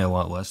 lost by a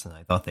lot less than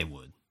I thought they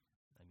would.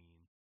 I mean,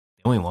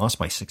 they only lost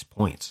by 6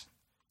 points.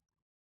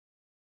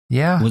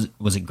 Yeah.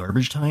 Was it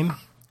garbage time?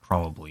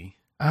 Probably.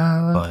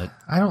 But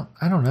I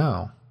don't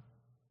know.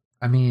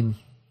 I mean,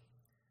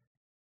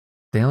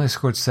 they only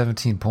scored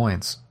 17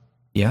 points.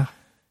 Yeah.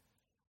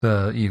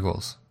 The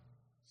Eagles.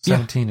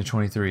 17 to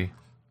 23.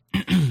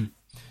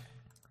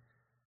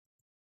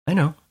 I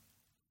know.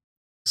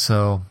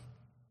 So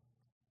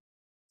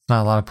it's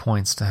not a lot of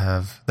points to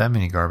have that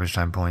many garbage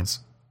time points.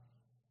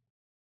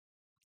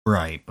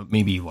 Right, but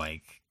maybe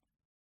looks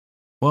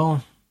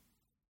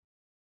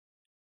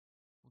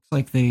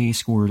like they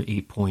scored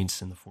 8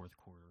 points in the fourth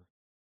quarter.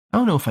 I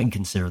don't know if I can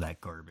consider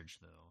that garbage,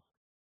 though.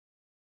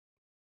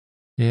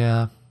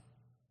 Yeah.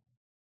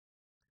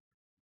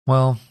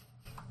 Well,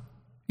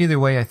 either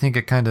way, I think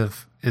it kind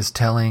of is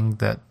telling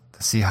that the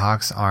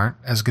Seahawks aren't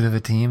as good of a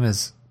team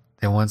as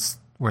they once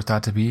were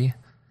thought to be.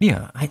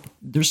 Yeah,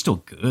 they're still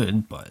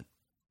good, but,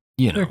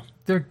 you know.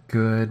 They're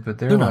good, but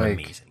they're not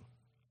amazing.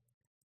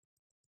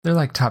 They're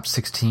like top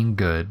 16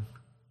 good.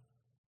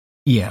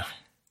 Yeah.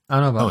 I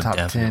don't know about top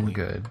definitely.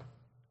 10 good.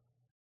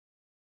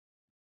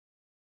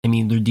 I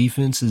mean, their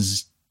defense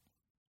it's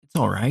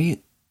all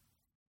right.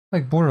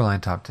 Like borderline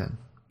top 10.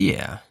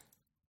 Yeah.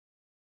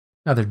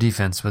 Not their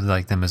defense, but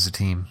like them as a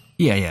team.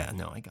 Yeah,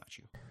 no, I got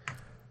you.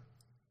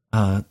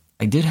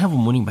 I did have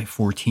them winning by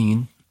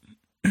 14.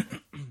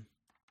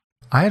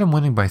 I had them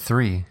winning by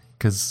 3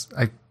 because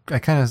I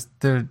kind of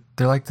they're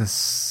like the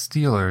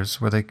Steelers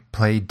where they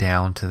play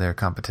down to their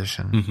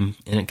competition. Mm-hmm.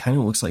 And it kind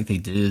of looks like they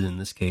did in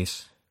this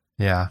case.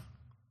 Yeah.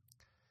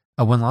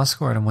 A win-loss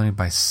score, I had them winning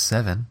by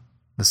 7,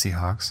 the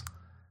Seahawks.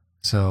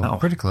 So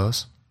pretty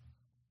close.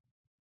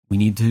 We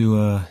need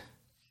to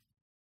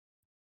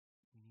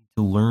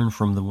learn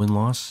from the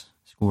win-loss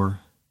score.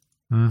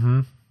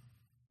 Mm-hmm.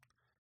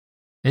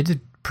 It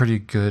did pretty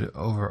good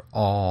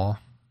overall.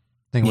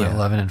 I think it went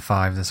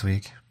 11-5 this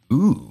week.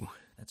 Ooh,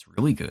 that's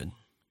really good.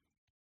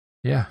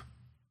 Yeah.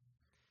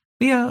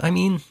 But yeah, I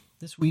mean,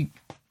 this week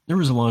there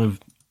was a lot of,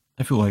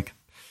 I feel like,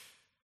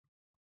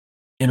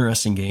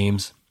 interesting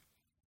games.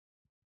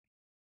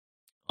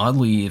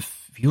 Oddly, it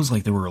feels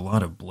like there were a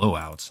lot of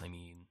blowouts. I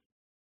mean,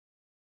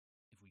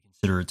 if we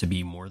consider it to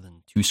be more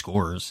than 2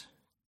 scores,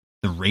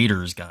 the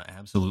Raiders got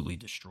absolutely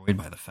destroyed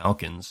by the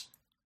Falcons.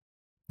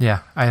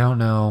 Yeah, I don't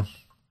know.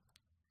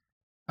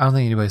 I don't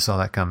think anybody saw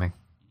that coming.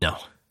 No,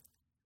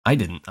 I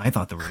didn't. I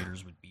thought the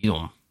Raiders would beat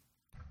them.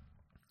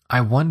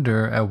 I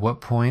wonder at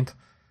what point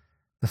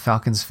the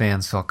Falcons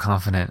fans felt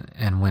confident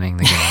in winning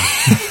the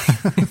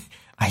game.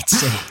 I'd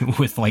say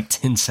with like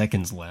 10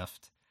 seconds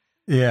left.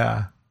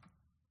 Yeah.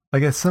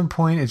 Like at some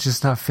point, it's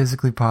just not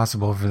physically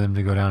possible for them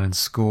to go down and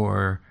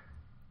score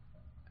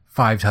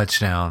 5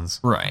 touchdowns.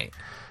 Right.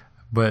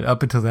 But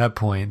up until that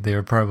point, they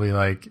were probably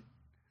like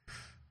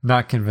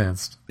not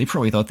convinced. They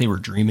probably thought they were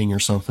dreaming or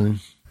something.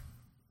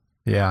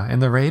 Yeah.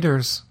 And the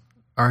Raiders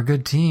are a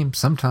good team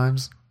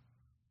sometimes.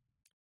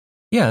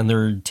 Yeah, and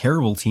they're a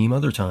terrible team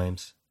other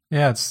times.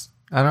 Yeah,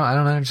 I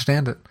don't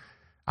understand it.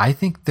 I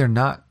think they're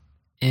not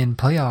in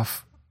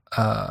playoff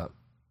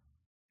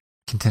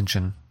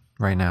contention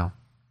right now.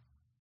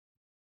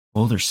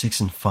 Well, they're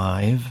 6-5.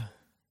 I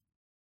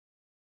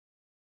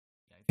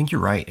think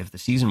you're right. If the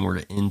season were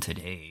to end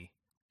today,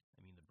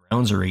 I mean, the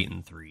Browns are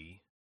 8-3.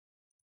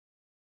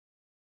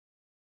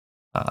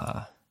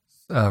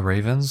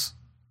 Ravens.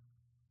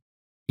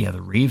 Yeah,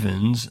 the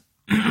Ravens.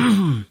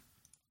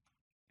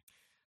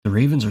 The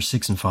Ravens are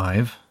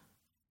 6-5.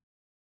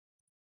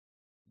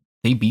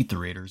 They beat the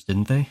Raiders,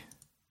 didn't they?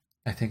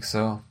 I think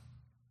so.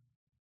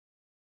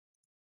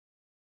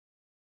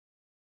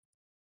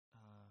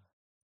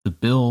 The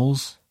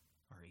Bills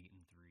are 8-3.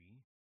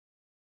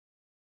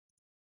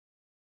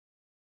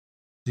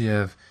 You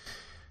have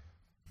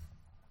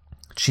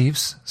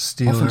Chiefs,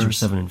 Dolphins are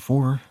Steelers,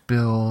 7-4.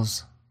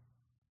 Bills,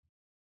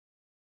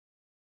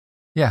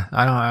 Yeah,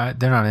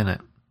 they're not in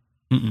it.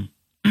 Mm-mm.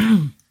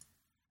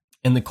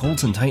 And the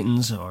Colts and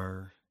Titans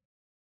are...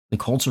 The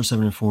Colts are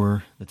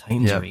 7-4. The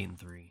Titans are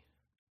 8-3.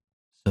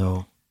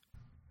 So,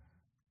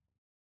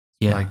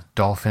 yeah. Like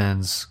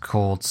Dolphins,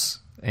 Colts,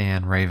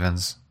 and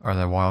Ravens are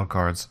the wild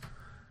cards.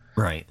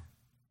 Right.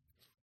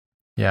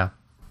 Yeah.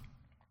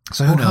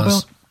 So who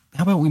knows?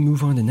 How about we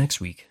move on to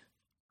next week?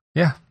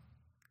 Yeah.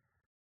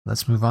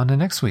 Let's move on to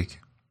next week.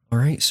 All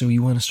right. So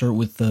you want to start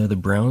with the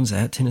Browns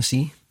at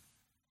Tennessee?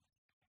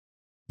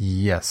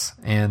 Yes.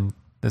 And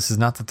this is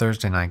not the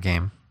Thursday night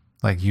game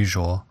like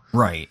usual.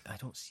 Right. I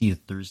don't see a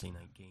Thursday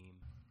night game.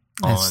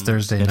 It's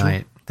Thursday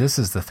night. This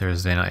is the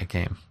Thursday night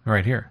game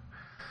right here.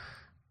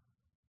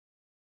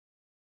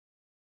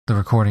 The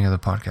recording of the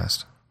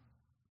podcast.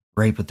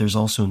 Right, but there's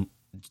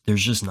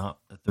just not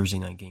a Thursday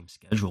night game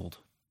scheduled.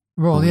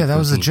 Well, yeah, that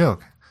was a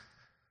joke.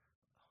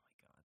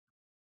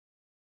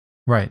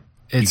 Right.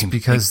 It's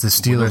because the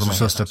Steelers were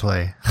supposed to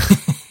play.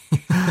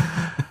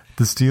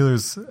 The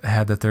Steelers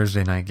had the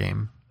Thursday night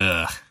game.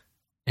 Ugh.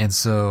 And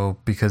so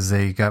because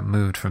they got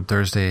moved from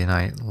Thursday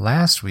night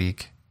last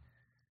week,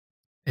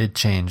 it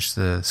changed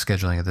the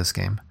scheduling of this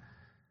game.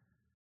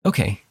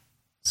 Okay.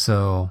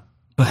 So,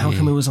 but how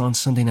come it was on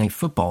Sunday Night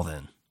Football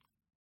then?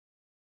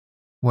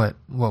 What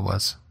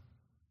was?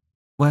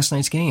 Last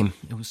night's game.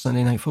 It was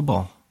Sunday Night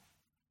Football.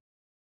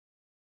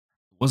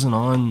 It wasn't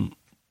on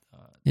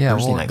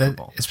Thursday Night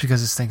Football. It's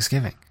because it's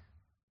Thanksgiving.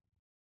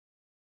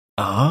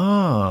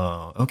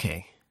 Oh,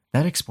 okay.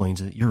 That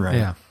explains it. You're right.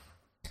 Yeah.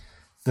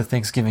 The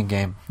Thanksgiving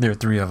game. There are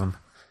 3 of them.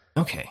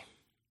 Okay.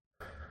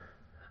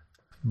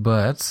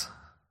 But,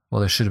 well,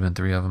 there should have been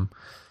 3 of them.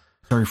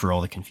 Sorry for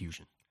all the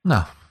confusion.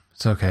 No,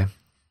 it's okay.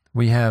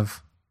 We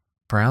have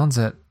Browns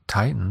at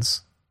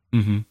Titans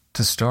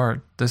to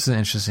start. This is an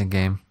interesting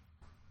game.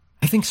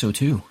 I think so,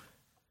 too.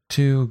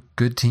 2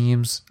 good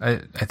teams. I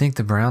think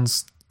the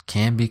Browns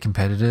can be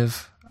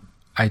competitive.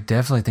 I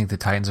definitely think the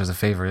Titans are the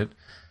favorite.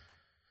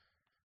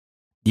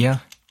 Yeah.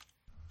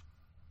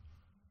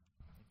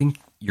 I think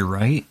you're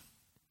right.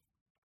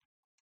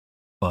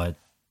 But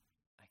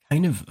I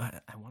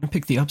want to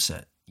pick the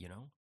upset, you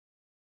know?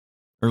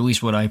 Or at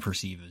least what I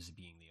perceive as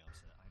being the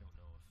upset. I don't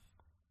know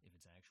if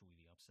it's actually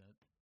the upset.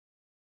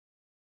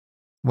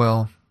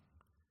 Well,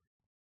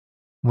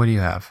 what do you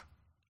have?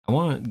 I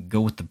want to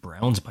go with the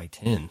Browns by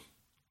 10.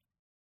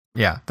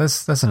 Yeah,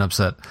 that's an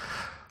upset.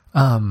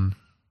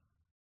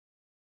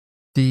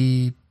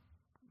 The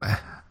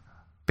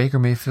Baker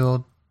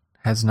Mayfield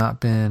has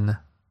not been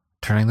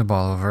turning the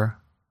ball over.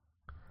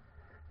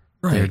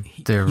 Right.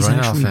 They're He's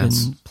running actually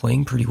offense. Been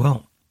playing pretty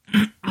well.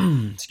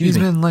 He's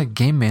been like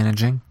game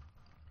managing.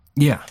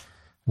 Yeah.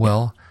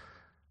 Well,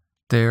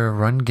 their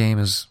run game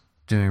is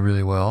doing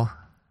really well.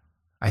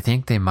 I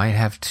think they might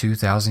have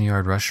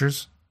 2,000-yard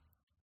rushers.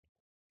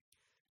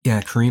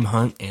 Yeah, Kareem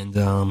Hunt and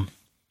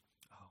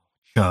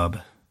Chubb.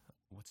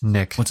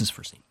 Nick. What's his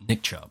first name?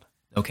 Nick Chubb.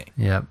 Okay.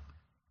 Yep.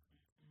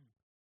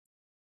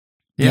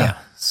 Yeah.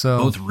 So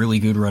both really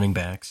good running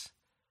backs.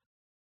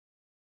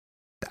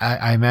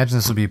 I imagine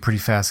this will be a pretty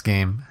fast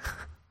game.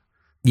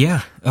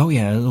 Yeah. Oh,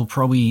 yeah. It'll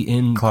probably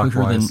end quicker than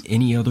Clockwise.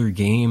 any other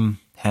game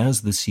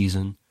has this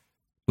season.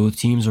 Both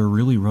teams are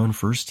really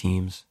run-first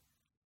teams.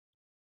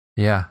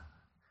 Yeah.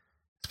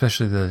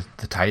 Especially the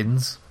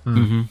Titans.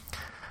 Mm-hmm.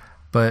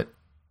 But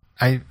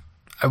I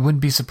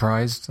wouldn't be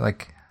surprised.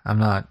 Like,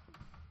 I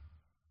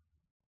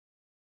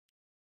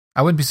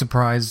wouldn't be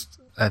surprised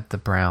that the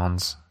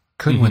Browns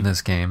could win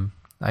this game.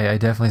 I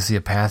definitely see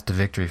a path to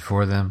victory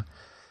for them.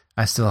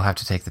 I still have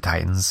to take the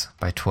Titans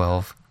by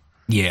 12.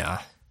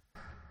 Yeah.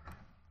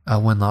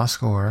 Win-loss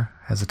score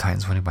has the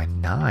Titans winning by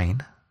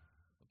 9.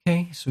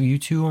 Okay, so you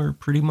two are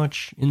pretty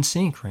much in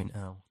sync right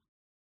now.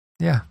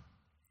 Yeah.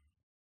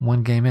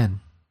 1 game in.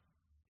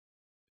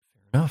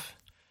 Fair enough.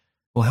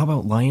 Well, how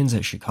about Lions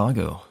at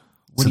Chicago?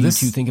 What do you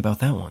two think about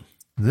that one?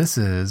 This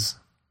is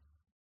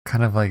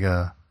kind of like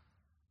a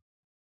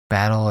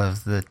battle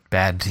of the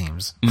bad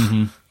teams.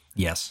 Mm-hmm.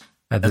 Yes.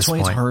 That's why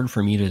it's hard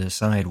for me to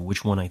decide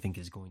which one I think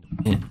is going to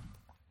win.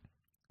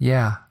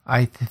 Yeah,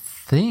 I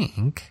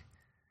think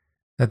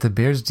that the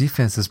Bears'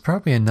 defense is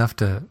probably enough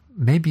to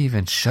maybe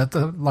even shut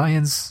the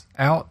Lions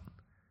out.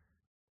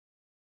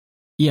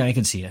 Yeah, I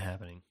could see it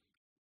happening.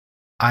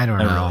 I don't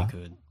know. I really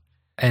could.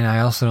 And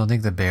I also don't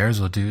think the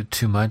Bears will do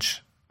too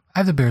much. I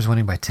have the Bears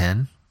winning by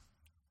 10.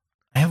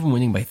 I have them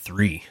winning by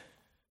 3.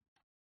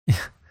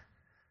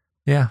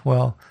 Yeah,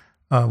 well,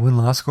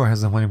 win-loss score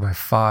has them winning by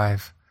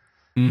 5.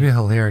 It'd be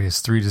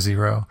hilarious,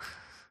 3-0.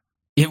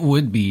 It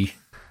would be.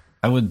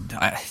 I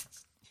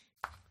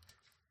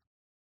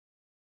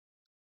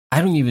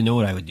don't even know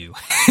what I would do.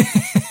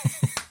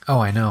 Oh,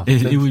 I know.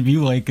 It would be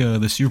like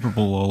the Super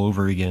Bowl all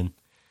over again.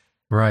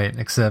 Right,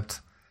 except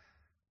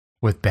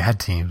with bad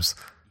teams.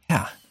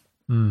 Yeah.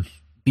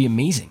 Be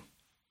amazing.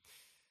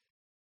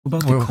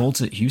 What about the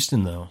Colts at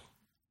Houston, though?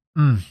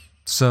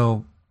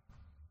 So,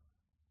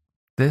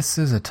 this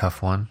is a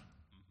tough one.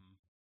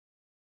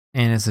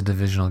 And it's a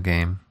divisional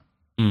game.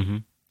 Mm-hmm.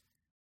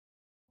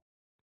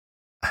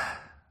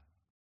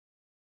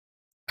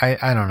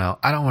 I don't know.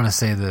 I don't want to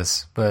say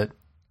this, but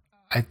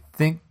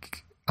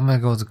think I'm going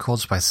to go with the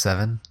Colts by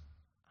 7.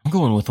 I'm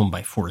going with them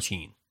by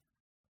 14.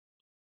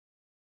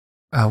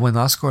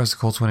 Win-loss score is the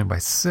Colts winning by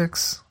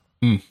 6.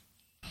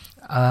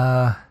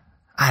 I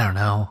don't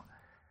know.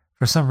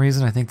 For some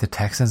reason, I think the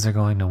Texans are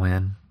going to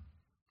win.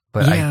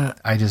 But Yeah.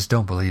 I just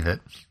don't believe it.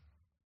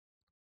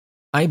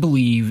 I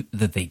believe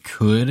that they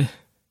could.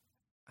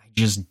 I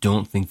just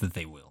don't think that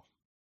they will.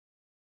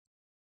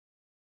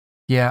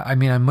 Yeah, I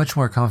mean, I'm much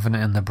more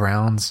confident in the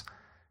Browns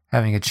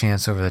having a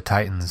chance over the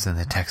Titans than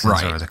the Texans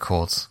Right. over the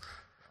Colts.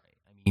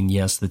 I mean,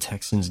 yes, the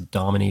Texans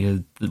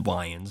dominated the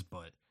Lions,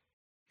 but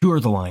who are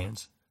the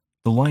Lions?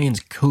 The Lions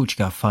coach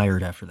got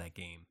fired after that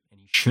game,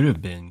 and he should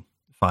have been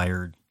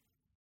fired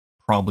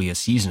probably a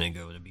season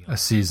ago, to be A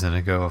honest. season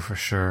ago, for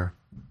sure.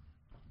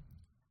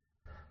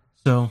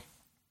 So,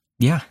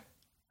 yeah,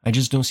 I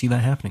just don't see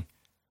that happening.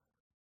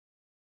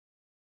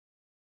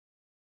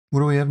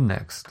 What do we have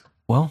next?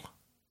 Well,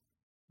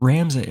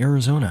 Rams at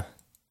Arizona.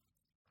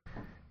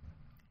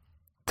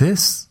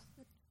 This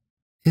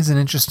is an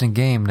interesting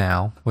game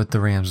now with the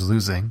Rams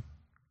losing.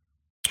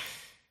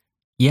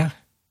 Yeah,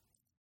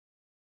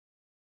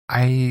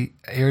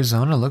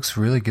 Arizona looks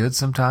really good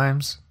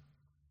sometimes.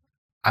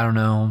 I don't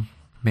know.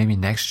 Maybe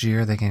next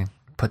year they can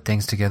put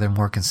things together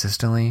more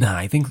consistently. nah,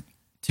 I think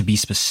to be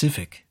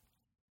specific,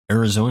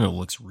 Arizona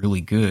looks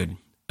really good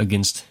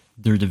against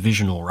their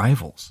divisional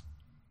rivals.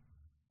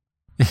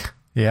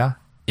 Yeah.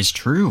 It's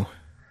true.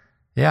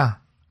 Yeah.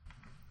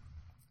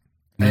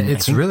 I mean,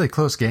 It's I a really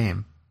close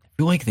game.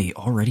 feel like they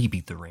already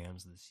beat the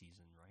Rams this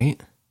season,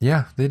 right?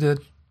 Yeah, they did.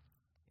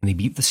 And they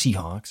beat the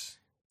Seahawks.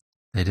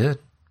 They did.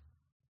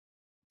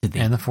 Did they?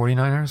 And the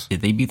 49ers? Did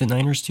they beat the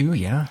Niners too?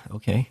 Yeah.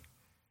 Okay.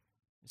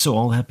 So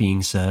all that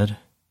being said,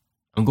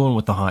 I'm going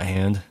with the hot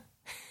hand.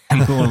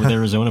 I'm going with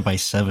Arizona by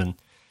 7.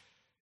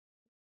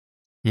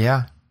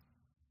 Yeah.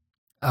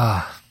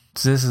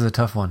 So this is a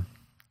tough one.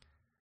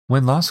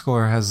 Win-loss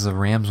score has the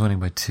Rams winning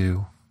by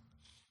 2.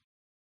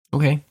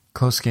 Okay.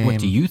 Close game. What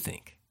do you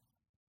think?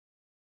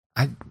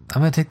 I'm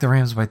going to take the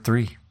Rams by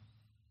 3.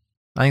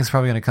 I think it's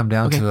probably going to come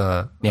down Okay.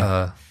 to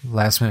a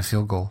last-minute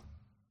field goal.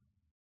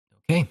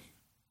 Okay.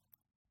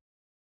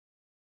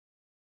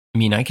 I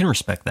mean, I can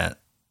respect that.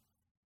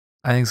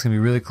 I think it's going to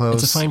be really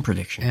close. It's a fine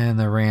prediction. And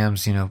the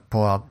Rams,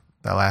 pull out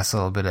that last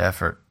little bit of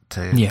effort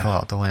to Yeah. pull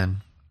out the win.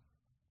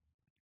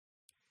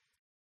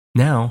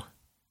 Now,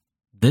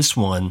 this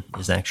one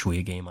is actually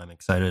a game I'm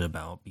excited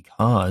about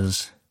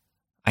because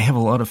I have a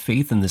lot of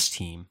faith in this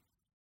team,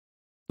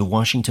 the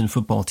Washington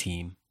football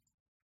team,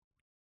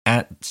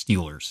 at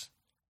Steelers.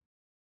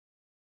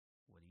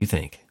 What do you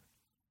think?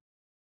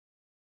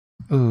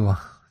 Ooh,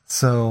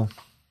 so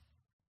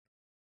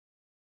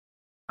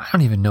I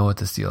don't even know what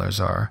the Steelers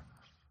are,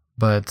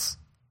 but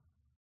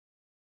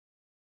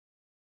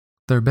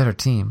they're a better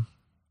team.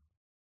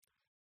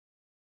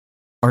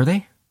 Are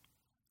they?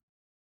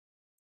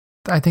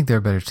 I think they're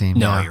a better team.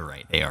 No, yeah. you're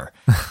right. They are.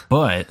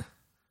 But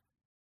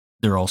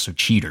they're also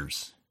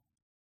cheaters.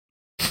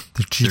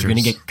 They're cheaters. They're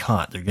going to get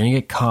caught. They're going to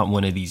get caught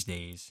one of these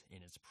days,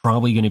 and it's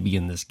probably going to be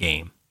in this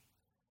game.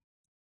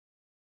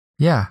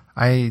 Yeah,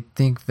 I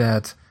think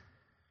that.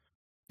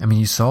 I mean,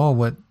 you saw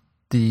what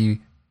the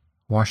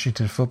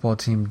Washington football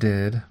team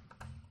did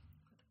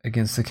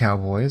against the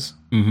Cowboys.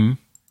 Mm-hmm.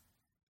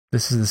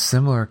 This is a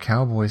similar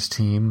Cowboys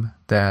team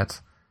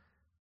that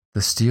the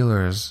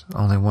Steelers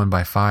only won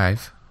by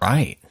 5.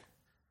 Right.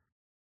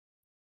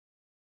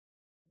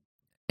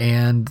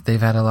 And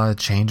they've had a lot of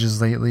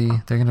changes lately.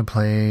 They're going to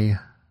play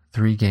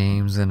 3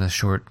 games in a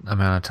short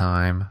amount of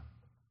time.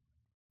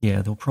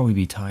 Yeah, they'll probably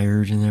be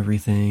tired and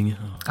everything.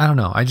 Oh. I don't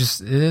know. It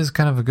is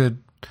kind of a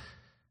good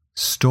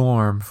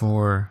storm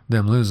for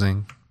them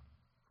losing.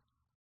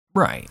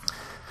 Right.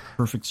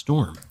 Perfect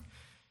storm.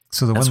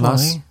 So the That's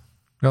win-loss... why-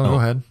 Go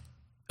ahead.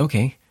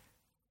 Okay.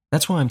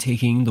 That's why I'm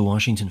taking the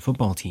Washington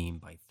football team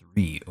by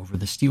 3 over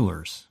the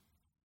Steelers.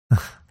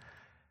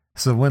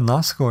 So the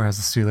win-loss score has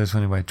the Steelers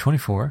winning by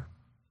 24.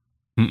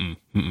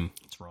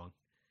 It's wrong.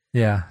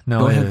 Yeah, no,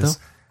 Go it ahead, is.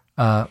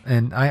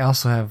 And I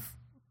also have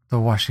the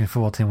Washington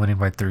football team winning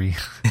by 3.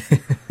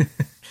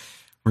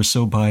 We're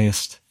so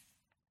biased.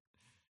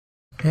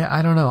 Yeah,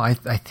 I don't know. I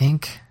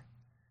think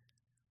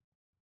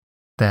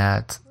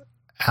that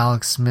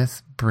Alex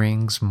Smith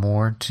brings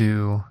more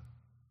to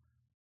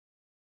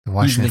the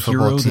Washington He's the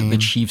football hero team. that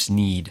the Chiefs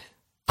need.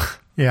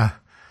 Yeah,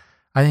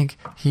 I think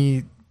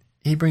he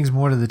brings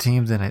more to the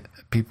team than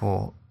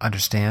people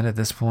understand at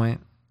this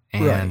point.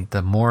 And Right.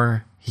 the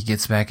more he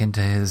gets back into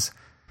his,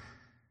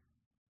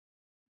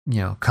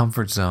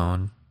 comfort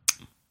zone.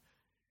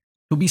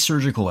 He'll be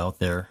surgical out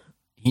there.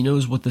 He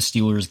knows what the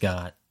Steelers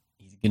got.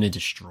 He's going to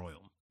destroy them.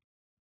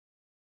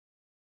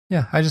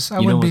 Yeah, I You know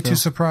wouldn't be what, too though?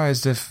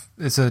 surprised if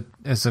it's a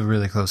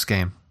really close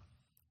game.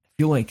 I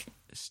feel like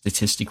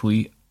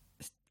statistically,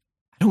 I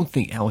don't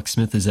think Alex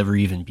Smith has ever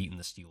even beaten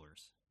the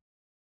Steelers.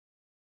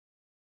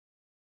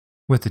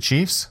 With the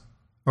Chiefs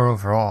or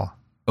overall?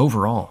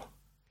 Overall.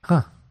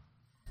 Huh.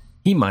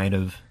 He might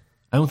have.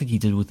 I don't think he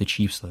did with the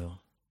Chiefs, though.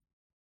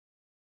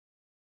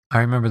 I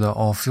remember the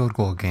all field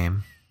goal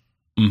game.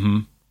 Mm-hmm.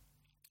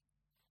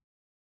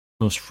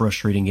 Most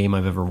frustrating game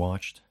I've ever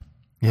watched.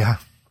 Yeah.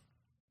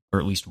 Or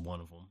at least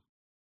one of them.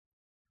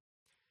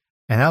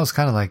 And that was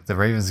kind of like the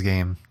Ravens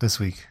game this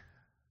week.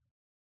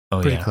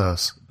 Oh, Pretty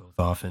close. Both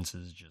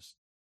offenses just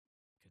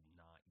could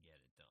not get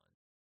it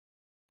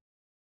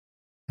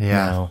done.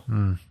 Yeah.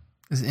 No.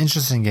 It's an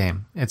interesting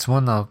game. It's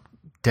one I'm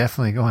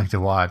definitely going to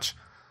watch.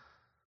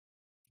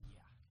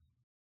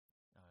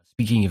 Yeah.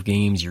 Speaking of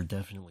games you're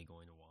definitely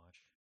going to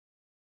watch.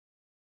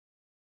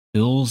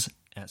 Bills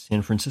at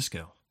San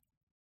Francisco.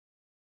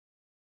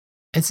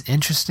 It's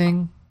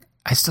interesting.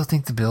 I still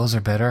think the Bills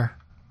are better.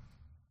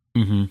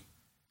 Mm-hmm.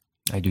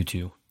 I do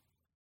too.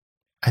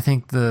 I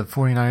think the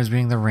 49ers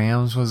beating the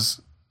Rams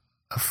was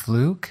a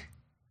fluke.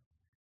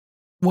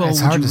 Well,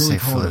 it's hard to say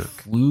fluke.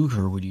 Fluke,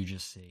 or would you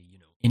just say,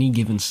 any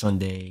given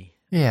Sunday?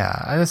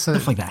 Yeah,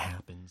 stuff like that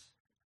happens.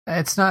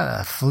 It's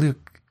not a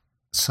fluke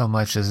so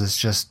much as it's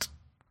just,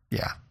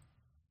 yeah.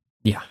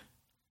 Yeah.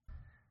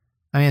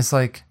 I mean, it's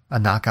like a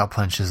knockout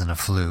punch isn't a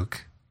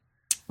fluke,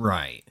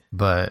 right?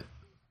 But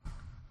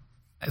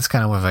it's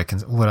kind of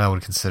what I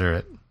would consider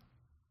it.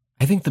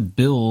 I think the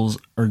Bills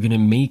are going to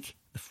make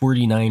the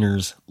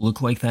 49ers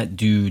look like that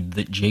dude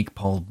that Jake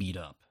Paul beat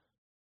up.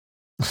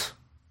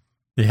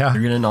 Yeah.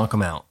 They're going to knock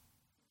him out.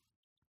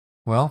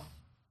 Well,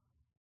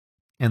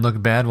 and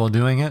look bad while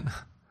doing it?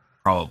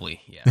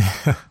 Probably, yeah.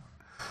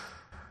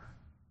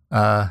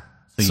 So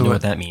you know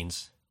what that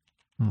means.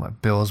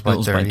 What, Bills by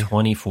 30? By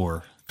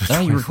 24.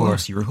 You were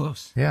close. You were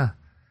close. Yeah.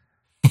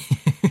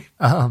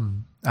 I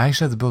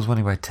actually have the Bills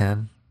winning by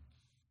 10.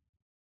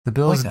 The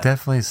Bills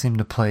definitely seem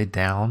to play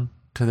down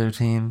to their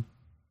team,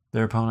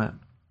 their opponent.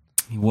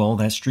 Well,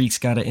 that streak's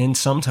got to end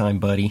sometime,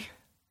 buddy.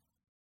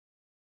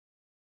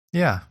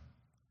 Yeah.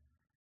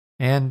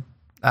 And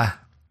I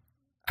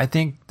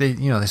think they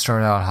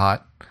started out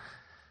hot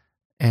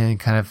and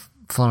kind of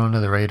flown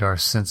under the radar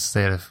since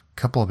they had a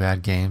couple of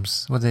bad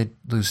games. Would they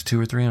lose 2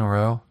 or 3 in a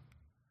row?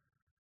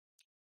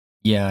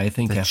 Yeah, I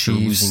think the after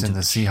Chiefs losing and to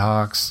the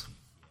Seahawks.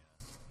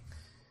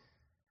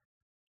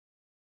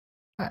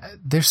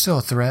 They're still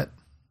a threat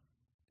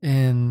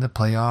in the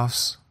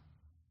playoffs.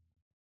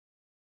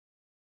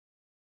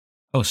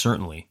 Oh,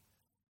 certainly.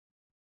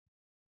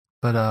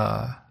 But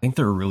I think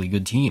they're a really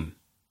good team.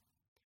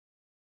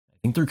 I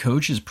think their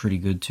coach is pretty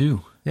good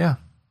too. Yeah.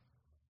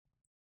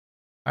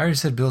 I already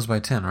said Bills by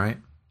 10, right?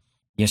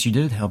 Yes, you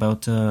did. How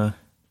about the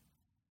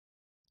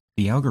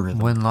algorithm?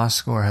 Win-loss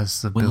score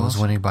has the Bills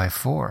winning by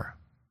 4.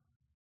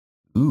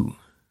 Ooh.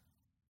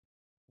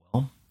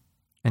 Well.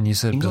 And you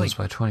said Bills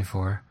by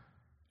 24.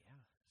 Yeah.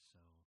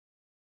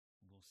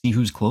 So we'll see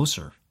who's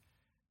closer.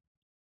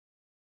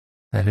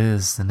 That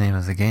is the name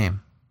of the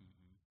game.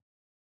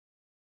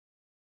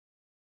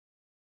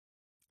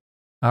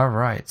 All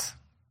right.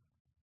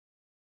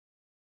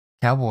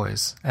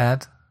 Cowboys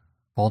at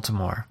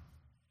Baltimore.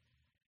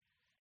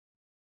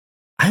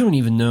 I don't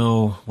even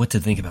know what to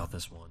think about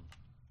this one.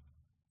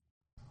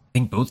 I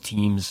think both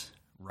teams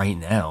right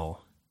now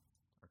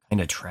are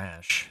kind of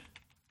trash.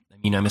 I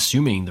mean, I'm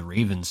assuming the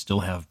Ravens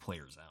still have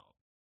players out,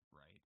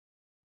 right?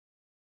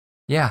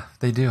 Yeah,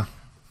 they do.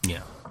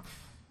 Yeah.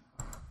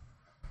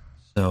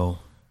 So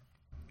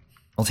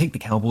I'll take the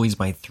Cowboys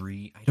by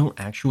 3. I don't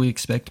actually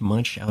expect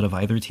much out of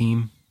either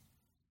team.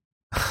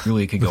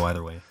 Really, it could go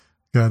either way.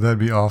 God, that'd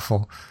be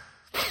awful.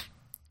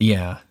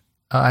 Yeah.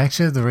 I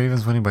actually have the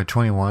Ravens winning by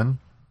 21.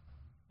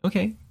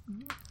 Okay.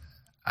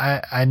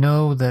 I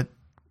know that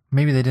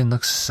maybe they didn't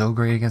look so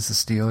great against the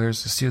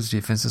Steelers. The Steelers'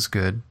 defense is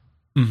good.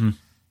 Mm-hmm.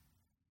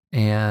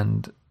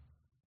 And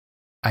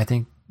I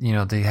think,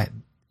 they had,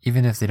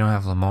 even if they don't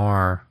have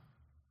Lamar,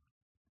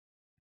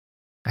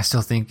 I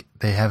still think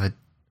they have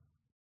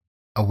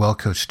a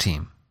well-coached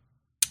team.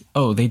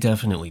 Oh, they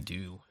definitely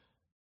do.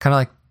 Kind of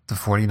like the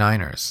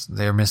 49ers.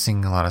 They're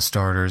missing a lot of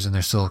starters, and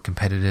they're still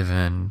competitive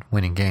and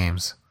winning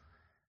games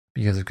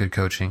because of good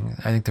coaching.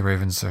 I think the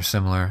Ravens are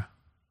similar.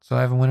 So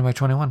I have them winning by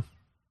 21.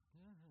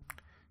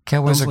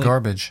 Cowboys are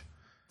garbage.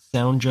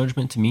 Sound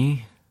judgment to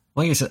me.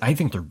 Like I said, I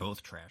think they're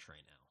both trash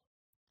right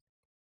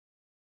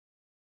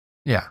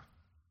now. Yeah.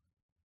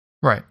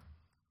 Right.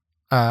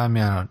 I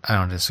mean, I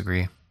don't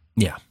disagree.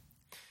 Yeah.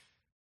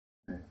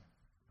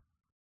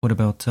 What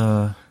about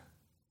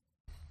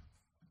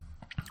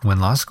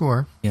win-loss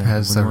score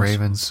has the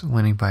Ravens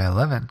winning by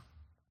 11.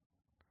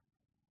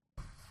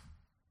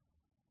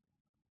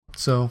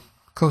 So,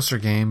 closer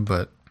game,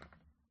 but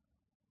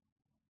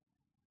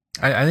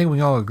I think we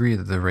all agree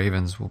that the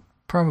Ravens will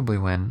probably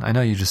win. I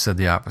know you just said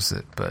the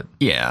opposite, but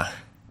yeah.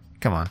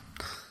 Come on.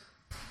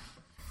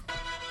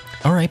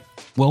 All right.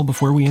 Well,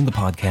 before we end the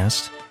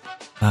podcast,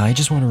 I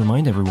just want to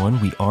remind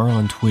everyone we are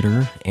on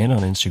Twitter and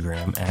on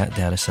Instagram at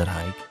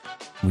DataSetHike.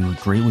 We would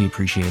greatly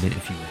appreciate it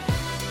if you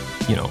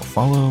would,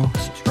 follow,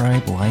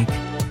 subscribe, like,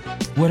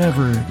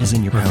 whatever is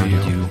in your power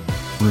to do.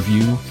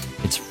 Review.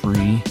 It's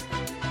free.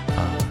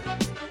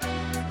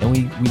 And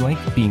we like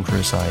being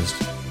criticized.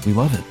 We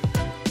love it.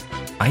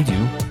 I do.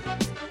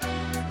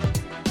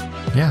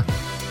 Yeah.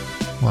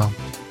 Well,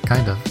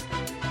 kind of.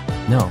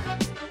 No.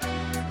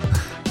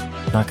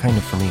 Not kind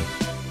of for me.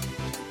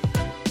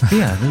 But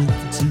yeah,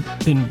 it's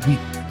been week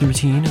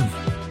 13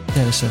 of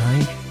Dennis at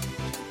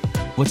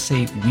Hike. Let's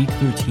say week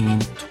 13,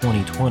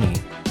 2020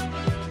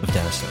 of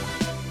Dennis at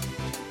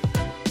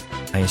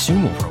Hike. I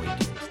assume we'll probably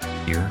do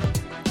this here.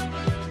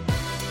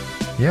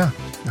 Yeah,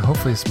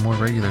 hopefully it's more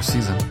regular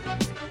season.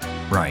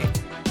 Right.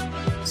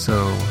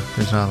 So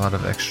there's not a lot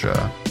of extra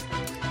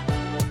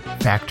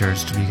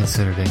factors to be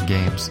considered in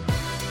games.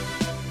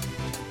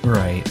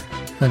 Right.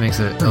 That makes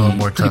it a little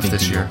more tough big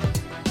this deal. year.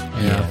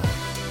 Yeah.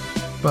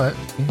 But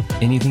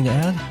anything to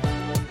add?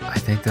 I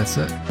think that's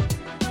it.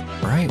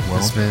 All right. Well,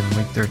 It's been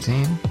week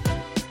 13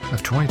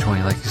 of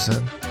 2020, like you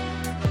said.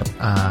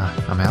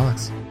 I'm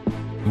Alex.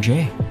 I'm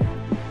Jay.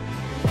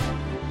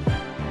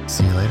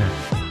 See you later.